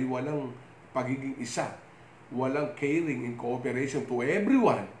mag-asawa ay walang pagiging isa, walang caring and cooperation to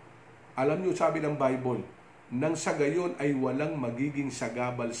everyone. Alam niyo, sabi ng Bible, nang sa gayon ay walang magiging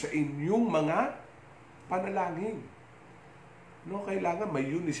sagabal sa inyong mga panalangin. No, kailangan may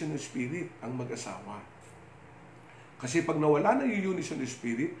unison of spirit ang mag-asawa. Kasi pag nawala na yung unison of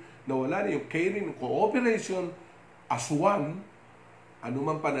spirit, nawala na yung caring and cooperation as one,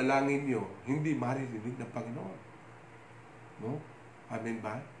 anumang panalangin nyo, hindi maririnig ng Panginoon. No? Amen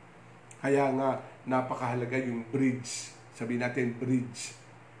ba? Kaya nga, napakahalaga yung bridge. Sabihin natin, bridge,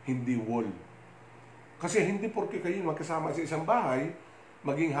 hindi wall. Kasi hindi porke kayo magkasama sa isang bahay,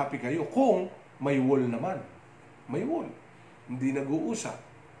 maging happy kayo kung may wall naman. May wall. Hindi nag-uusap.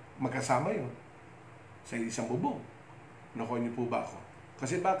 Magkasama yun sa isang bubong. Nakuha niyo po ba ako?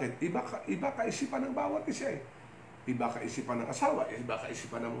 Kasi bakit? Iba kaisipan ng bawat isa eh. Iba kaisipan ng asawa, iba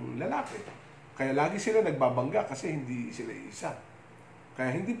kaisipan ng lalaki. Kaya lagi sila nagbabangga kasi hindi sila isa.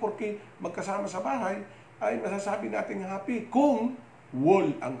 Kaya hindi porke magkasama sa bahay ay masasabi natin happy kung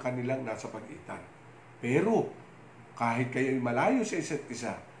wall ang kanilang nasa pagitan. Pero kahit kayo ay malayo sa isa't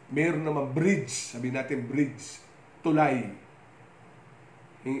isa, meron naman bridge, sabi natin bridge, tulay,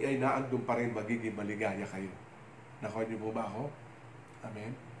 ay naandun pa rin magiging maligaya kayo. Nakuha niyo po ba ako?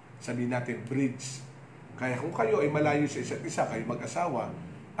 Amen? Sabi natin bridge. Kaya kung kayo ay malayo sa isa't isa, kayo mag-asawa,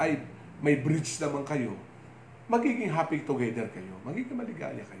 ay may bridge naman kayo, magiging happy together kayo. Magiging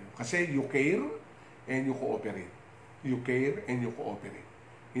maligaya kayo. Kasi you care and you cooperate. You care and you cooperate.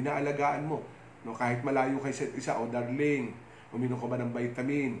 Inaalagaan mo. No, kahit malayo kayo sa isa, o darling, uminom ka ba ng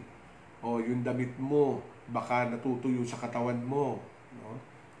vitamin? O yung damit mo, baka natutuyo sa katawan mo. No?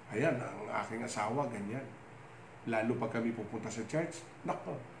 Ayan, ang aking asawa, ganyan. Lalo pag kami pupunta sa church,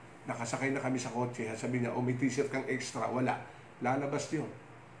 nako, nakasakay na kami sa kotse, sabi niya, may t-shirt kang extra, wala. Lalabas yun.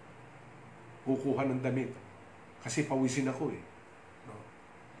 Kukuha ng damit. Kasi pawisin ako eh. No?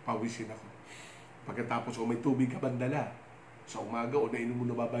 Pawisin ako. Pagkatapos, may tubig ka bandala. Sa umaga, o nainom mo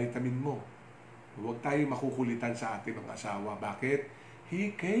na ba vitamin mo? Huwag tayo makukulitan sa ating mga asawa. Bakit?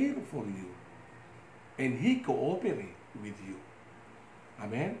 He care for you. And He cooperate with you.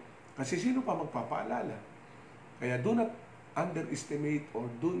 Amen? Kasi sino pa magpapaalala? Kaya do not underestimate or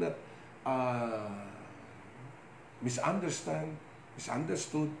do not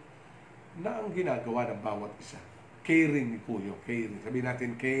misunderstood na ang ginagawa ng bawat isa. Caring po yung caring. Sabihin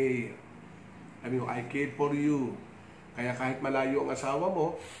natin, care. Sabihin mo, I care for you. Kaya kahit malayo ang asawa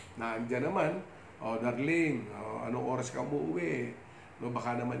mo, naandyan naman, darling, anong oras ka umuwi? No,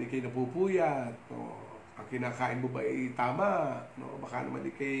 baka naman ikay napupuyat. No, ang kinakain mo ba ay tama? No, baka naman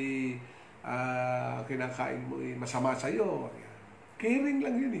ikay kinakain mo ay masama sa'yo. Caring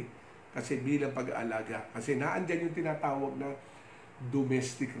lang yun eh. Kasi bilang pag-aalaga. Kasi naandyan yung tinatawag na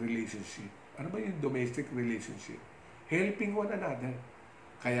domestic relationship. Ano ba yung domestic relationship? Helping one another.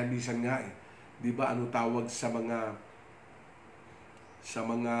 Kaya minsan nga eh, di ba ano tawag sa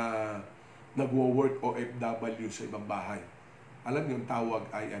mga nagwo-work OFW sa ibang bahay? Alam niyo, yung tawag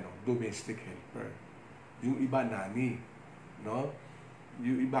ay domestic helper. Yung iba nani, no?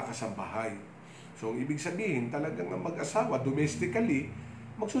 Yung iba kasambahay. So, ang ibig sabihin, talagang mag-asawa, domestically,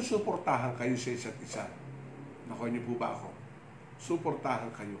 magsusuportahan kayo sa isa't isa. Nakuha niyo po ba ako?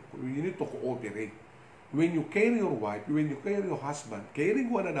 Suportahan kayo. You need to cooperate. When you care your wife, when you care your husband, caring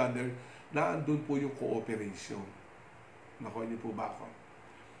one another, naandun po yung cooperation. Nakuha niyo po ba ako?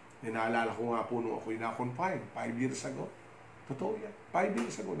 Naalala ko nga po nung ako'y na-confine, 5 years ago. Totoo yan. 5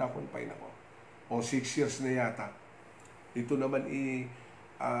 years ago na-confine ako. O 6 years na yata. Ito naman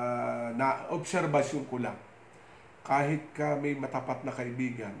na-obserbasyon ko lang. Kahit ka may matapat na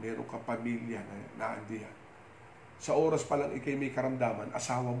kaibigan, meron ka pamilya na naandiyan. Sa oras pa lang ikay may karamdaman,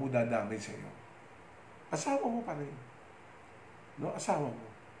 asawa mo dadamay sa iyo. Asawa mo pa rin. No, asawa mo.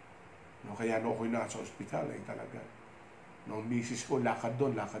 No, kaya ako'y nasa ospital, ay talaga. Noong misis ko, lakad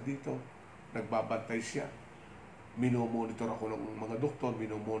doon, lakad dito. Nagbabantay siya. Minomonitor ako ng mga doktor,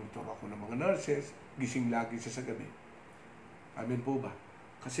 minomonitor ako ng mga nurses, gising lagi siya sa gabi. Amen po ba?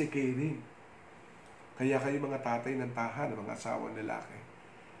 Kasi caring. Kaya kayo mga tatay ng tahanan, mga asawang lalaki,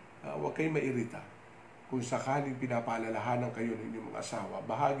 huwag kayong mairita. Kung sakaling pinapaalalahanan kayo ng inyong mga asawa,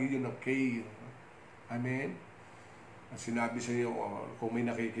 bahagi yun ng care. Amen? Sinabi sa iyo, kung may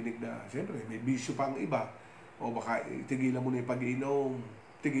nakikinig na, siyempre, may bisyo pa ang iba, o baka tigilan mo na yung pag-inom,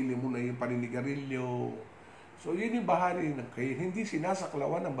 tigilan mo na yung paninigarilyo. So, yun yung bahagi ng care. Hindi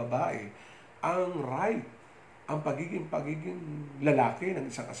sinasaklawan ng babae ang right, ang pagiging lalaki ng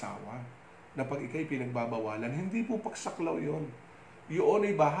isang asawa, na pag ikay pinagbabawalan, hindi po pagsaklaw yun. Yun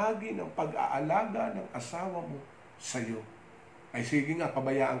ay bahagi ng pag-aalaga ng asawa mo sa iyo. Ay sige nga,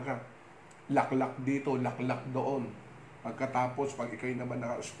 pabayaan ka. Laklak dito, laklak doon. Pagkatapos, pag ikay naman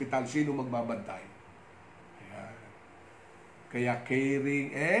naka-ospital, sino magbabantay? Ayan. Kaya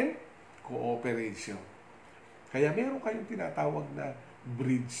caring and cooperation. Kaya meron kayong tinatawag na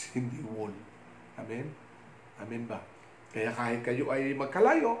bridge, hindi wall. Amen? Amen ba? Kaya kahit kayo ay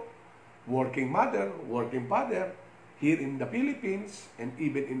magkalayo, working mother, working father, here in the Philippines, and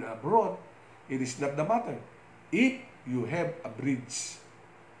even in abroad, it is not the matter. if you have a bridge.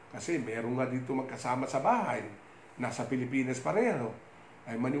 Kasi meron nga dito magkasama sa bahay, nasa Pilipinas pareho.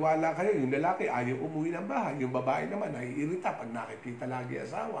 Ay maniwala kayo, yung lalaki ayaw umuwi ng bahay, yung babae naman ay irita pag nakikita lagi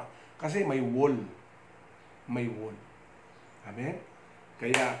asawa. Kasi may wall. May wall. Amen?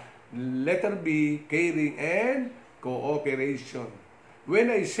 Kaya, letter B, caring and cooperation.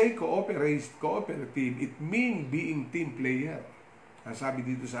 When I say cooperative, it means being team player. Ang sabi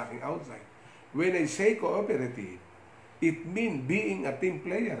dito sa aking outline. When I say cooperative, it means being a team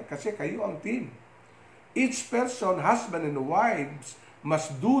player. Kasi kayo ang team. Each person, husband and wives,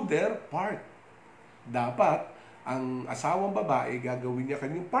 must do their part. Dapat, ang asawang babae, gagawin niya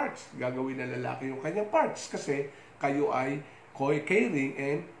kanyang parts. Gagawin ng lalaki yung kanyang parts. Kasi kayo ay caring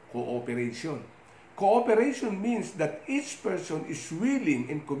and cooperation. Cooperation means that each person is willing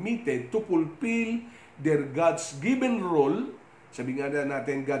and committed to fulfill their God's given role, sabi nga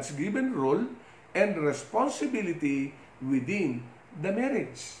natin God's given role, and responsibility within the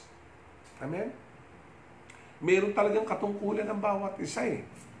marriage. Amen? Meron talagang katungkulan ng bawat isa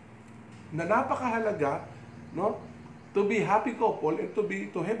na napakahalaga, no? To be happy couple and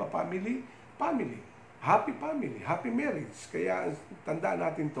to have a family. Happy family, happy marriage. Kaya tandaan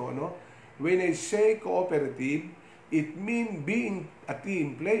natin to, no? When I say cooperative, it means being a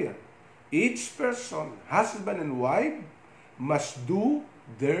team player. Each person, husband and wife, must do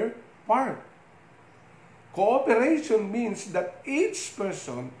their part. Cooperation means that each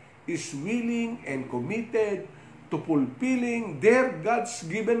person is willing and committed to fulfilling their God's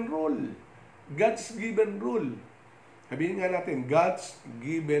given role. God's given role. Sabihin nga natin, God's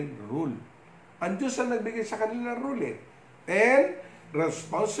given role. Ang Diyos ang nagbigay sa kanilang role. And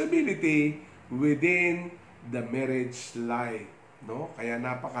responsibility within the marriage life. No? Kaya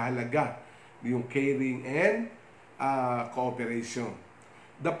napakahalaga yung caring and cooperation.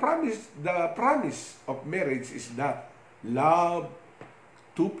 The promise of marriage is that love,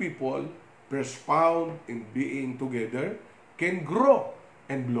 two people first found in being together can grow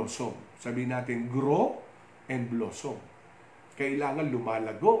and blossom. Sabihin natin, grow and blossom. Kailangan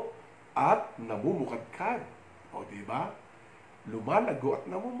lumalago at namumukadkad. O, diba? Lumalago at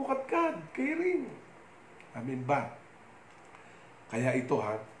namumukadkad. Caring. Amin ba? Kaya ito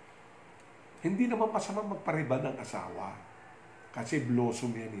hindi naman masama magpariba ng asawa. Kasi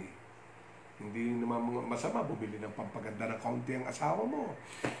blossom yan Hindi naman masama bumili ng pampaganda ng kaunti ang asawa mo.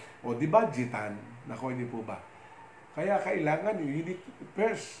 O di budgetan. Nako, hindi po ba? Kaya kailangan, you need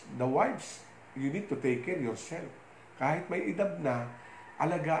first, the wives, you need to take care yourself. Kahit may edad na,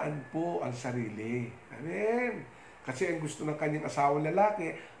 alagaan po ang sarili. Amen. Kasi ang gusto ng kanyang asawang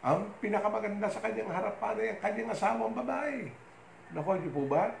lalaki, ang pinakamaganda sa kanyang harapan ay ang kanyang asawang babae. Nako, hindi po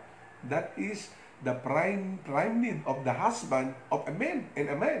ba? That is the prime need of the husband of a man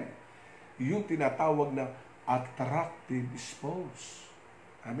and a man. Yung tinatawag na attractive spouse.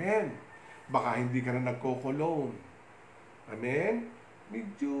 Amen. Baka hindi ka na nagko-cologne. Amen.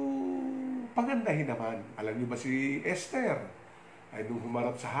 Medyo pagandahin naman. Alam niyo ba si Esther? Ay nung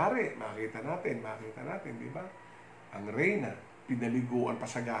humarap sa hari, makita natin, di ba? Ang reyna, pinaliguan pa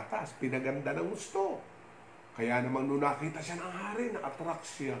sa gatas, pinaganda ng gusto. Kaya naman nung nakita siya ng hari, na-attract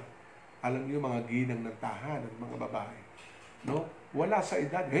siya. Alam niyo mga ginang ng tahanan, mga babae. No? Wala sa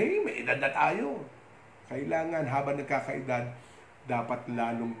edad. Hey, may edad na tayo. Kailangan habang nagkakaedad, dapat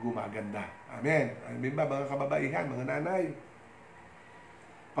lalong gumaganda. Amen. Amen ba mga kababaihan, mga nanay?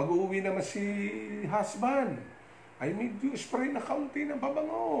 Pag uuwi naman si husband, ay medyo spray na kaunti ng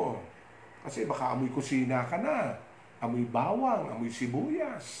pabango. Kasi baka amoy kusina ka na. Amoy bawang, amoy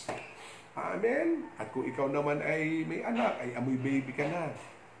sibuyas. Amen. At kung ikaw naman ay may anak, ay amoy baby ka na.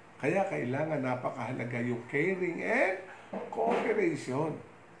 Kaya kailangan napakahalaga yung caring and cooperation.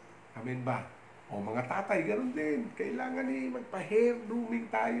 Amen ba? O mga tatay, ganoon din. Kailangan magpa-hair grooming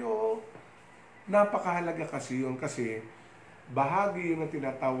tayo. Napakahalaga kasi yun kasi bahagi yun ang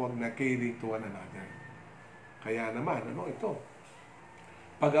tinatawag na caring to one another. Kaya naman, ito?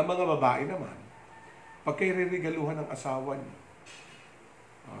 Pag ang mga babae naman, pag kayo regaluhan ng asawa niyo,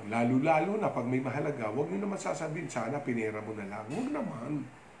 lalo-lalo na pag may mahalaga, huwag niyo naman sasabihin, sana pinera mo na lang. Huwag naman.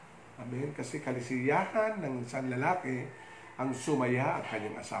 Amen? Kasi kalisiyahan ng isang lalaki ang sumaya at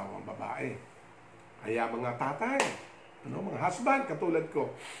kanyang asawang babae. Kaya mga tatay, mga husband, katulad ko,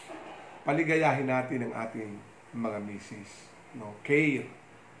 paligayahin natin ang ating mga misis. Care.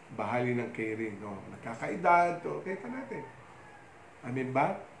 Bahali ng caring. Nagkakaedad, kita natin. Amen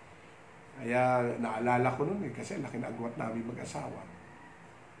ba? Kaya naalala ko nun kasi laki na agwat namin mag-asawa.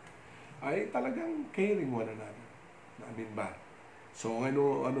 Ay talagang caring one another. Amen ba? So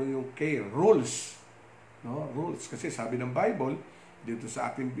ano yung care? Rules. Rules. Kasi sabi ng Bible, dito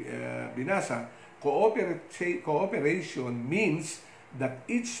sa ating binasa, cooperation means that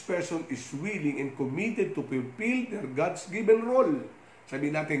each person is willing and committed to fulfill their God's given role.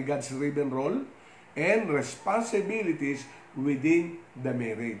 Sabihin natin God's given role and responsibilities within the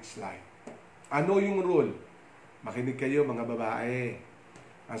marriage life. Ano yung role? Makinig kayo mga babae.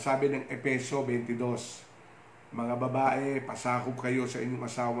 Ang sabi ng Efeso 22, mga babae, pasakop kayo sa inyong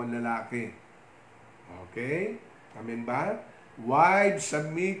asawang lalaki. Okay? Amen ba? Wives,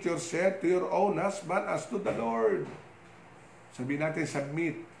 submit yourself to your own husband as to the Lord. Sabihin natin,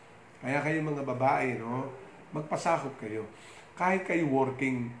 submit. Kaya kayo mga babae, no? Magpasakop kayo. Kahit kayo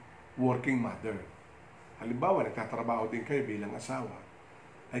working mother. Halimbawa, nagtatrabaho din kayo bilang asawa,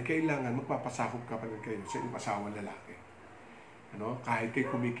 ay kailangan magpapasakop ka pa rin kayo sa inyong asawang lalaki. Ano? Kahit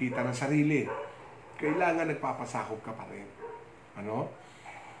kayo kumikita ng sarili, kailangan nagpapasakop ka pa rin. Ano?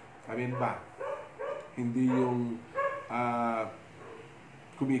 Amen ba? Hindi yung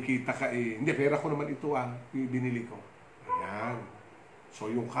kumikita ka hindi, pera ko naman ito binili ko. Ayan. So,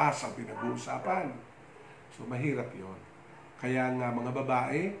 yung cash ang pinag-uusapan. So, mahirap yon. Kaya nga, mga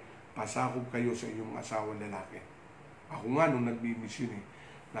babae, pasakop kayo sa inyong asawang lalaki. Ako nga, nung nagbimisyon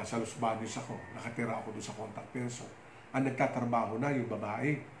nasa Los Baños ako, nakatira ako doon sa contact person. Ang nagtatrabaho na yung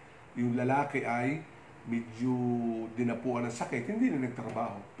babae. Yung lalaki ay medyo dinapuan ng sakit, hindi na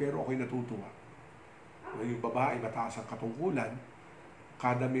nagtrabaho. Pero ako'y natutuwa. Yung babae, mataas ang katungkulan,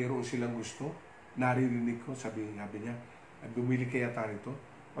 kada mayroon silang gusto, naririnig ko, sabi niya, bumili kaya tayo ito.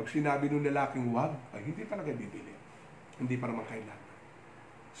 Pag sinabi ng lalaking wag, ay hindi talaga bibili. Hindi pa naman kailangan.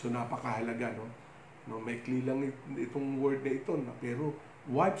 So napakahalaga, no? Maikli lang itong word na ito, pero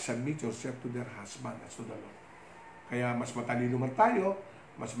wives, submit yourself to their husband as to the Lord. Kaya mas matalino man tayo,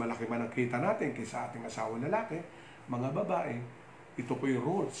 mas malaki man ang kita natin kaysa ating asawang lalaki, mga babae, ito po yung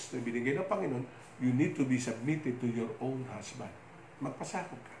rules na binigay ng Panginoon, you need to be submitted to your own husband.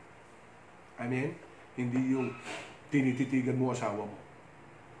 Magpasakop ka. Amen? Hindi yung tinititigan mo asawa mo.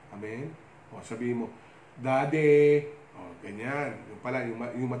 Amen? O sabihin mo, Daddy, o ganyan. Yung pala,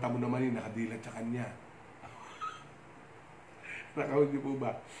 yung mata mo naman yung nakadilat sa kanya. Nakahuli po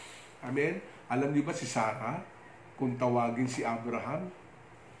ba? Amen? Alam niyo ba si Sarah, kung tawagin si Abraham,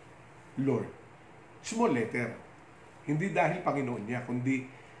 Lord. Small letter. Hindi dahil Panginoon niya, kundi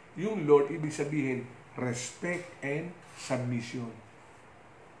yung Lord, ibig sabihin, respect and submission.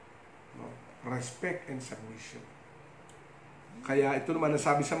 No? Respect and submission. Kaya ito naman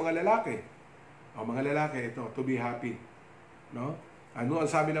nasabi sa mga lalaki. O mga lalaki, ito, to be happy. No? Ano ang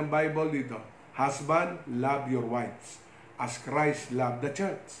sabi ng Bible dito? Husband, love your wives as Christ loved the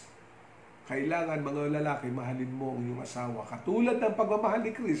church. Kailangan mga lalaki, mahalin mo ang iyong asawa katulad ng pagmamahal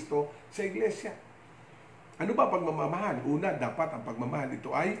ni Kristo sa iglesia. Ano ba pagmamahal? Una, dapat ang pagmamahal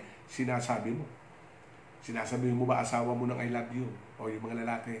ito ay sinasabi mo. Sinasabi mo ba asawa mo ng I love you? O yung mga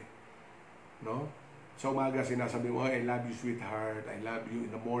lalaki. No? Sa umaga, sinasabi mo, I love you, sweetheart. I love you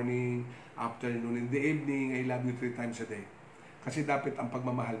in the morning, afternoon, in the evening. I love you 3 times a day. Kasi dapat ang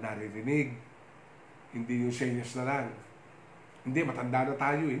pagmamahal naririnig. Hindi yung senyas na lang. Hindi, matanda na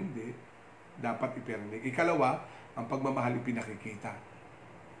tayo. Hindi. Dapat ipirinig. Ikalawa, ang pagmamahal ipinakikita.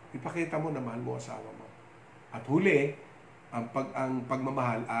 Ipakita mo na mahal mo asawa mo. At huli, ang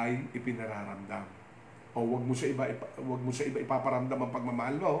pagmamahal ay ipinararamdam. O wag mo sa iba ipaparamdam ang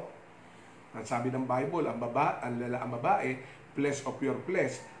pagmamahal mo. Ang sabi ng Bible, ang babae, flesh of your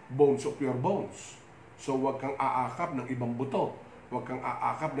flesh, bones of your bones. So wag kang aakap ng ibang buto. Wag kang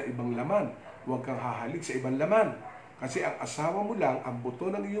aakap ng ibang laman. Wag kang hahalik sa ibang laman. Kasi ang asawa mo lang, ang buto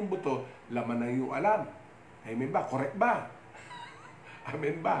ng iyong buto, laman ng iyong alam. Amen ba? Correct ba?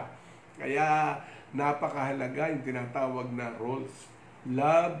 Amen ba? Kaya napakahalaga yung tinatawag na roles.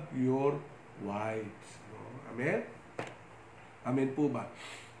 Love your wives. Amen? Amen po ba?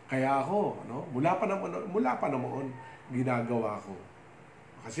 Kaya ako, mula pa naman, ginagawa ko.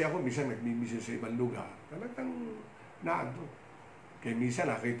 Kasi ako, minsan nagmimisyon sa ibang lugar. Talagang naano. Kaya minsan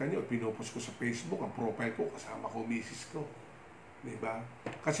nakita nyo, pinupost ko sa Facebook, ang profile ko, kasama ko, misis ko. Diba?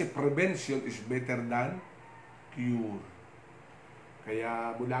 Kasi prevention is better than cure.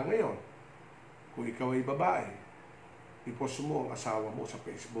 Kaya mula ngayon, kung ikaw ay babae, ipost mo ang asawa mo sa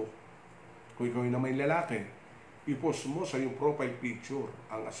Facebook. Kung ikaw ay naman lalaki, ipost mo sa iyong profile picture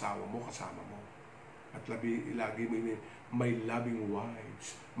ang asawa mo, kasama mo. At lagi mo may loving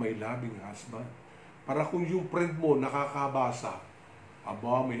wives, may loving husband. Para kung yung friend mo nakakabasa,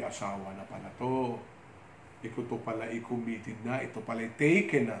 aba, may asawa na pala to. Ito pala i-committed na, ito pala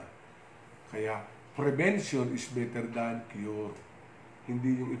taken na. Kaya, prevention is better than cure.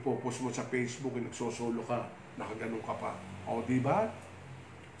 Hindi yung ipopost mo sa Facebook na nagsosolo ka, nakaganon ka pa. O, diba?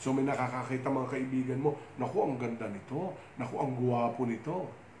 So may nakakakita mga kaibigan mo, naku, ang ganda nito, naku, ang guwapo nito.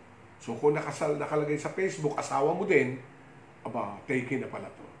 So kung nakalagay sa Facebook, asawa mo din, aba, taken na pala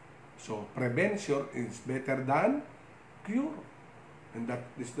to. So prevention is better than cure. And that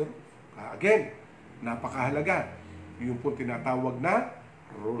is the rule. Again, napakahalaga. Yung po tinatawag na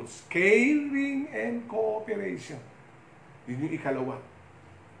rules. Caring and cooperation. Yun yung ikalawa.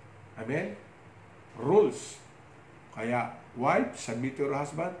 Amen? Rules. Kaya, wife, submit to your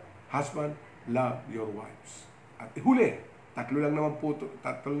husband. Husband, love your wives. At huli, tatlo naman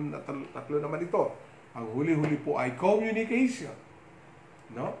ito. Ang huli-huli po ay communication.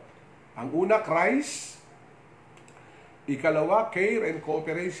 No? Ang una, Christ. Ikalawa, care and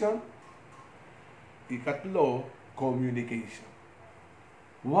cooperation. Ikatlo, communication.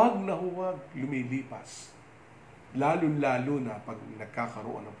 Huwag na huwag lumilipas. Lalo-lalo na pag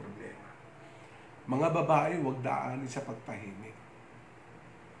nagkakaroon ng problema. Mga babae, huwag daanin sa pagtahimik.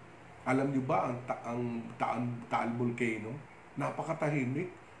 Alam niyo ba ang Taal Volcano?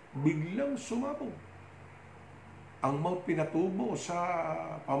 Napakatahimik. Biglang sumabog. Ang Mount Pinatubo sa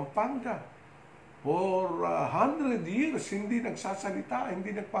Pampanga, for 100 years, hindi nagsasalita,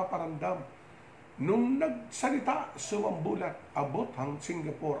 hindi nagpaparamdam. Nung nagsalita, sumambulat, abot hang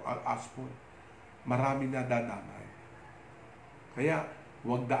Singapore, Al-Aspol. Marami na dadamay. Kaya,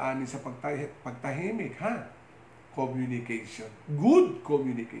 huwag daanin sa pagtahimik, ha? Communication. Good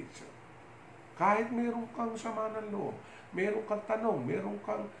communication. Kahit meron kang sama ng loob, meron kang tanong, meron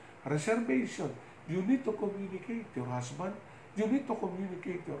kang reservation, you need to communicate your husband, you need to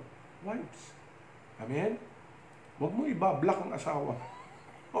communicate your wives. Amen? Huwag mo ibablock ang asawa.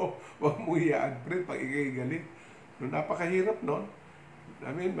 Huwag mo iyaan, pre, pag ikay galit. No, napakahirap nun.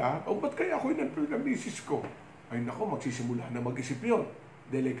 Amen ba? O ba't kaya ako'y nandun ng misis ko? Ay nako, magsisimula na mag-isip yun.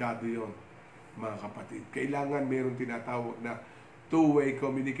 Delikado yun, mga kapatid. Kailangan meron tinatawag na two-way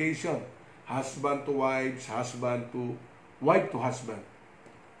communication. Husband to wives, wife to husband.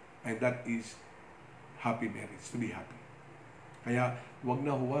 And that is happy marriage, to be happy. Kaya, huwag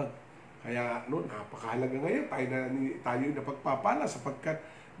na huwag. Kaya, napakahalaga ngayon. Tayo na pagpapala sapagkat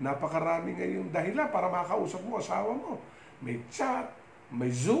napakarami ngayong dahilan para makausap mo asawa mo. May chat,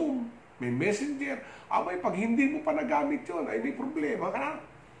 may Zoom, may Messenger. Abay, pag hindi mo pa nagamit yun, ay may problema ka na.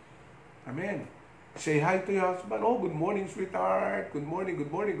 Amen. Say hi to your husband. Oh, good morning, sweetheart. Good morning,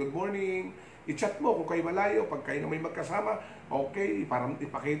 good morning, good morning. I-chat mo kung kayo malayo. Pag kayo na may magkasama, okay,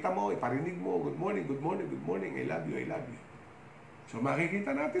 ipakita mo, iparinig mo. Good morning, good morning, good morning. I love you, I love you. So,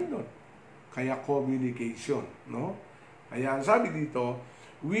 makikita natin doon. Kaya communication, no? Kaya ang sabi dito,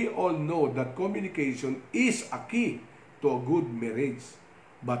 we all know that communication is a key to a good marriage.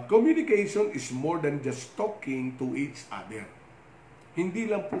 But communication is more than just talking to each other. Hindi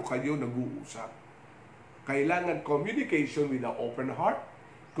lang po kayo nag-uusap. Kailangan communication with an open heart,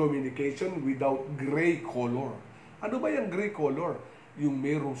 communication without gray color. Ano ba yung gray color? Yung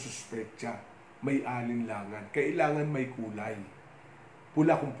merong suspecha, may alinlangan. Kailangan may kulay.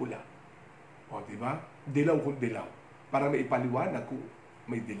 Pula kung pula. O, diba? Dilaw kung dilaw. Para may ipaliwanag kung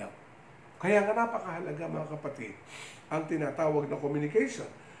may dilaw. Kaya nga napakahalaga, mga kapatid, ang tinatawag na communication.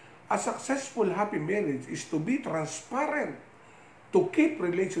 A successful happy marriage is to be transparent, to keep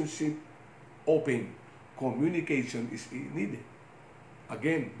relationship open. Communication is needed.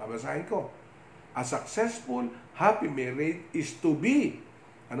 Again, babasahin ko. A successful happy marriage is to be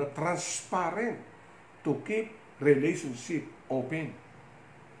transparent, to keep relationship open.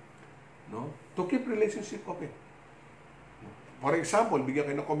 No? To keep relationship open. For example, bigyan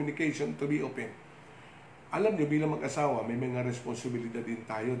kayo ng communication to be open. Alam nyo, bilang mag-asawa, may mga responsibilidad din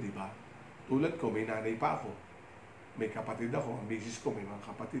tayo, di ba? Tulad ko, may nanay pa ako. May kapatid ako. Ang misis ko, may mga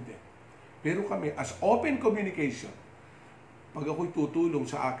kapatid din. Pero kami, as open communication, pag ako'y tutulong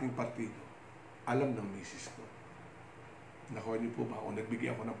sa aking partido, alam ng misis ko. Nakuha niyo po ba? O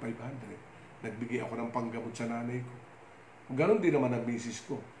nagbigay ako ng 500. Nagbigay ako ng panggamot sa nanay ko. Ganon din naman ang misis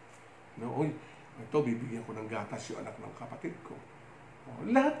ko. No, oy, ito, bibigyan ko ng gatas yung anak ng kapatid ko.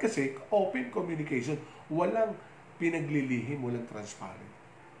 Lahat kasi, open communication. Walang pinaglilihim, walang transparent.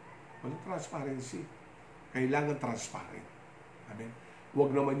 Walang transparency. Kailangan transparent. Amen?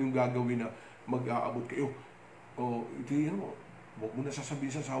 Huwag naman yung gagawin na mag-aabot kayo. O, ito yun mo. Huwag mo na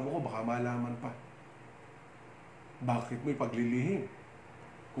sasabihin sa asawa ko, baka malaman pa. Bakit mo ipaglilihim?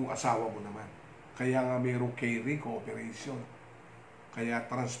 Kung asawa mo naman. Kaya nga mayroong caring cooperation. Kaya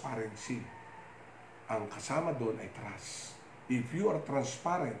transparency. Ang kasama doon ay trust. If you are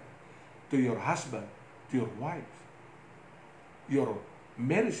transparent to your husband, to your wife, your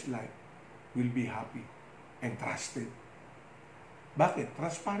marriage life will be happy and trusted. Bakit?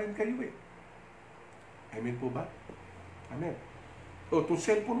 Transparent kayo eh. Amen po ba? Amen. O, itong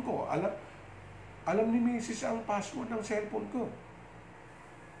cellphone ko, alam ni Mrs. ang password ng cellphone ko.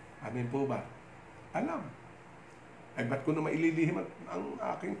 Amen po ba? Alam. Ay, ba't ko na maililihim ang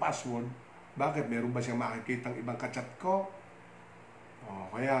aking password? Bakit? Meron ba siyang makikita ang ibang kachat ko? O,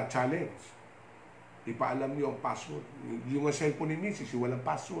 kaya, challenge. Ipaalam niyo ang password. Yung cellphone ni Mrs., yung walang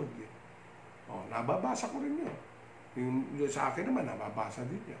password. O, nababasa ko rin yun. Yung sa akin naman, nababasa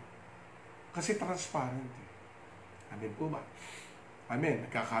din yun. Kasi transparent. Amen po ba? Amen.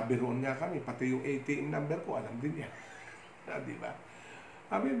 Nagkakabiroon nga kami. Pati yung ATM number ko, alam din yan. Di ba?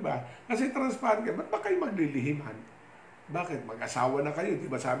 Amen ba? Kasi transparent ka. Ba't ba kayo maglilihiman? Bakit? Mag-asawa na kayo. Di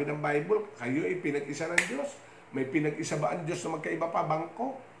ba sabi ng Bible, kayo ay pinag-isa ng Diyos. May pinag-isa ba ang Diyos na magkaiba pa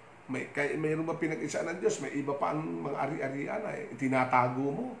bangko? Mayroon ba pinag-isa ng Diyos? May iba pa ang mga ari-arian na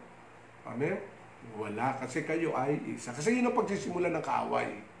tinatago mo. Amen? Wala. Kasi kayo ay isa. Kasi yun ang pagsisimula ng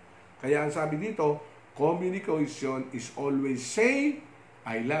kaaway. Kaya ang sabi dito, communication is always say,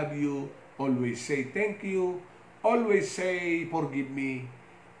 I love you, always say thank you, always say forgive me,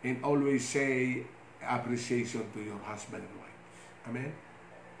 and always say appreciation to your husband and wife. Amen?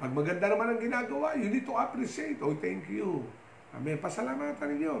 Pag maganda naman ang ginagawa, you need to appreciate. Oh, thank you. Amen?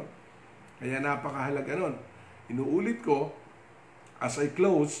 Pasalamatan ninyo. Kaya napakahalaga nun. Inuulit ko, as I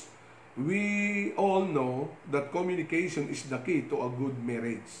close, we all know that communication is the key to a good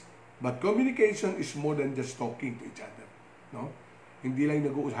marriage. But communication is more than just talking to each other. No? Hindi lang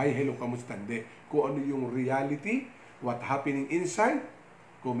nag-uusap, hi, hello, kamusta? Hindi. Kung ano yung reality, what happening inside,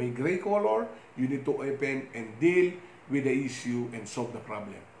 kung may gray color, you need to open and deal with the issue and solve the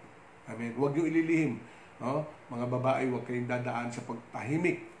problem. Amen. Huwag yung ililihim. No? Mga babae, huwag kayong dadaan sa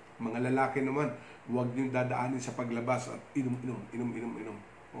pagtahimik. Mga lalaki naman, huwag yung dadaanin sa paglabas at inom.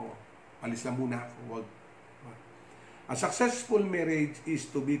 O, alis lang muna ako. Huwag. A successful marriage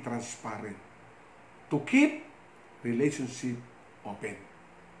is to be transparent. To keep relationship open.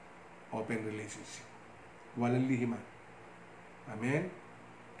 Open relationship. Walang lihiman. Amen?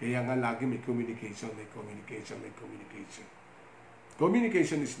 Kaya nga lagi may communication.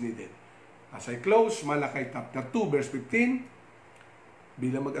 Communication is needed. As I close, Malakay chapter 2, verse 15,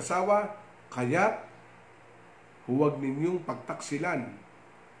 bilang mag-asawa, kaya't huwag ninyong pagtaksilan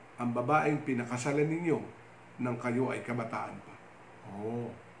ang babaeng pinakasalan ninyo nang kayo ay kabataan pa. Oh,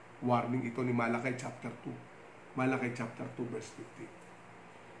 warning ito ni Malakay chapter 2. Malakay chapter 2, verse 15.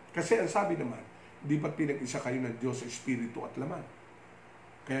 Kasi ang sabi naman, di ba't pinag-isa kayo ng Diyos sa Espiritu at laman?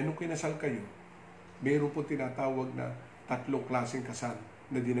 Kaya nung kinasal kayo, mayroon po tinatawag na 3 klaseng kasal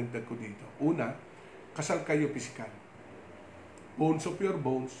na dinagdag ko dito. Una, kasal kayo pisikal. Bones of your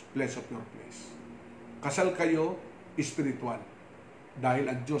bones, flesh of your flesh. Kasal kayo espiritual. Dahil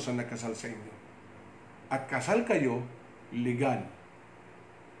ang Diyos ang nagkasal sa inyo. At kasal kayo legal.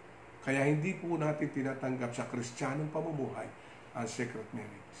 Kaya hindi po natin tinatanggap sa Kristiyanong pamumuhay ang secret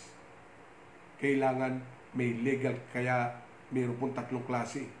marriage. Kailangan may legal, kaya mayroon pong 3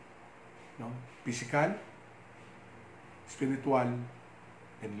 klase. No? Physical, spiritual,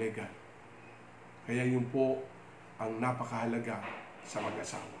 and legal. Kaya yun po ang napakahalaga sa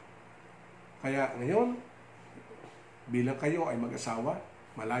mag-asawa. Kaya ngayon, bilang kayo ay mag-asawa,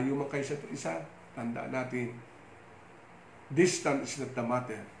 malayo man kayo sa isa, tandaan natin, distance is not the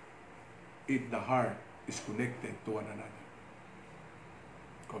matter if the heart is connected to one another.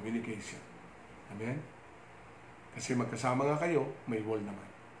 Communication. Amen? Kasi magkasama nga kayo, may wall naman.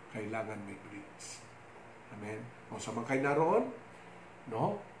 Kailangan may bridge. Amen? O sa mga kayo naroon,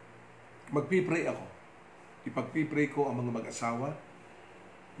 no? Magpipray ako. Ipagpipray ko ang mga mag-asawa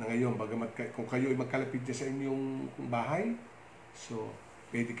na ngayon, bagamat kung kayo ay magkalapit niya sa inyong bahay, so,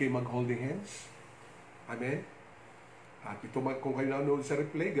 pwede kayo mag-holding hands. Amen? At ito, kung kayo nanonood sa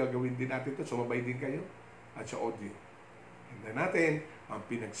replay, gagawin din natin ito. Sumabay din kayo at sa audio. Hindan natin, ang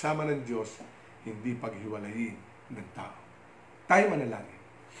pinagsama ng Diyos, hindi paghiwalayin ng tao. Tayo manalangin.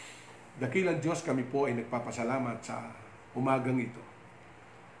 Dakilang Diyos, kami po ay nagpapasalamat sa umagang ito.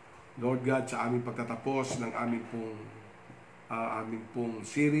 Lord God, sa aming pagtatapos ng aming pong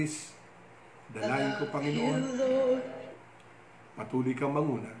series, dalayan ko, Panginoon, patuloy kang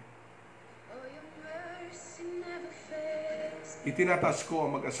manguna. Itinataas ko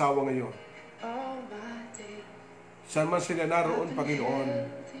ang mag-asawa ngayon. Saan man sila naroon, Panginoon,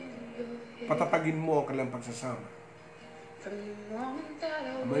 patatagin mo ang kanilang pagsasama.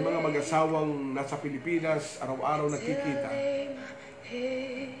 May mga mag-asawang nasa Pilipinas, araw-araw nakikita.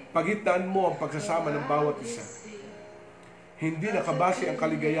 Pagitnaan mo ang pagsasama ng bawat isa. Hindi nakabase ang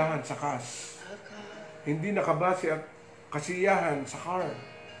kaligayahan sa cash. Hindi nakabase ang kasiyahan sa car.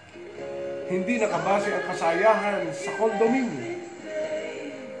 Hindi nakabase ang kasayahan sa condominium.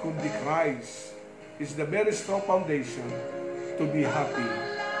 Kundi Christ is the very strong foundation to to be happy,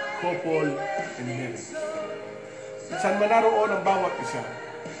 couple and marriage. Saan man naroon ang bawat isa,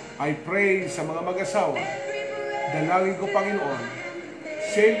 I pray sa mga mag-asawa, dalangin ko, Panginoon,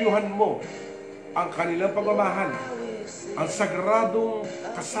 selyuhan mo ang kanilang pagmamahal, ang sagradong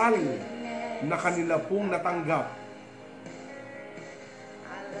kasal na kanila pong natanggap.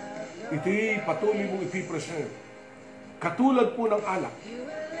 Ito'y patuloy mong ipipresent. Katulad po ng alak.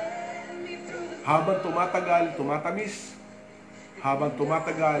 Habang tumatagal, tumatamis. Habang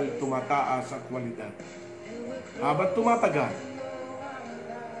tumatagal, tumataas ang kwalidad. Habang tumatagal,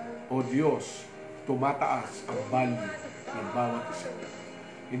 O Diyos, tumataas ang value ng bawat isa.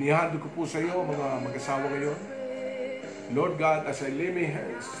 Inihandog ko po sa iyo, mga mag-asawa ngayon. Lord God, as I lay my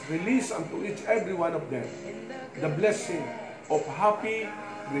hands, release unto each every one of them the blessing of happy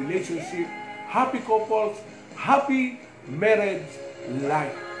relationship, happy couples, happy marriage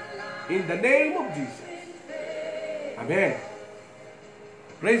life. In the name of Jesus. Amen.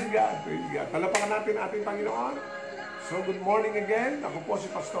 Praise God, praise God. Talapakan natin ating Panginoon. So, good morning again. Ako po si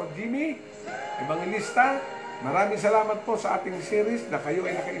Pastor Jimmy, Evangelista. Maraming salamat po sa ating series na kayo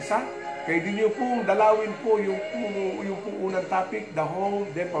ay nakaisa. Kaya din nyo pong dalawin po yung unang topic, the home,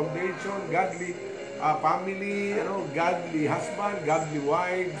 the foundation, godly family, godly husband, godly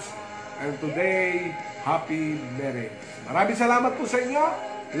wives, and today, happy marriage. Maraming salamat po sa inyo.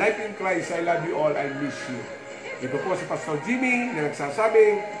 Life in Christ, I love you all, I miss you. Ito po si Pastor Jimmy na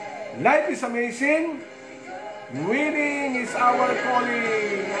nagsasabing, life is amazing, winning is our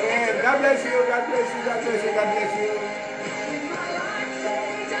calling. Amen. God bless you, God bless you, God bless you, God bless you.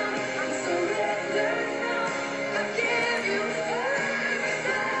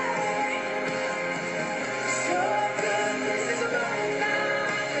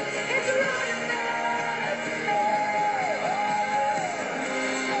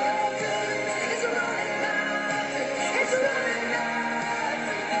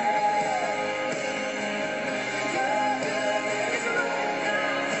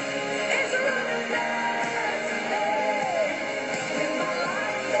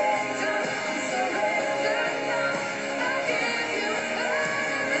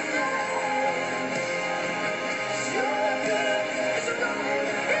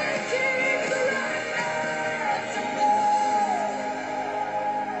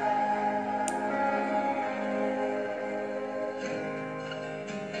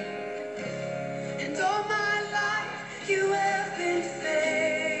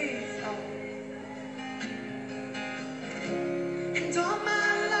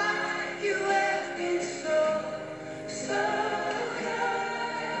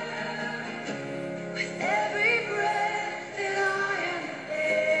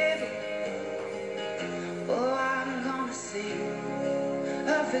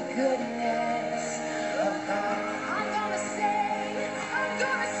 The goodness of God.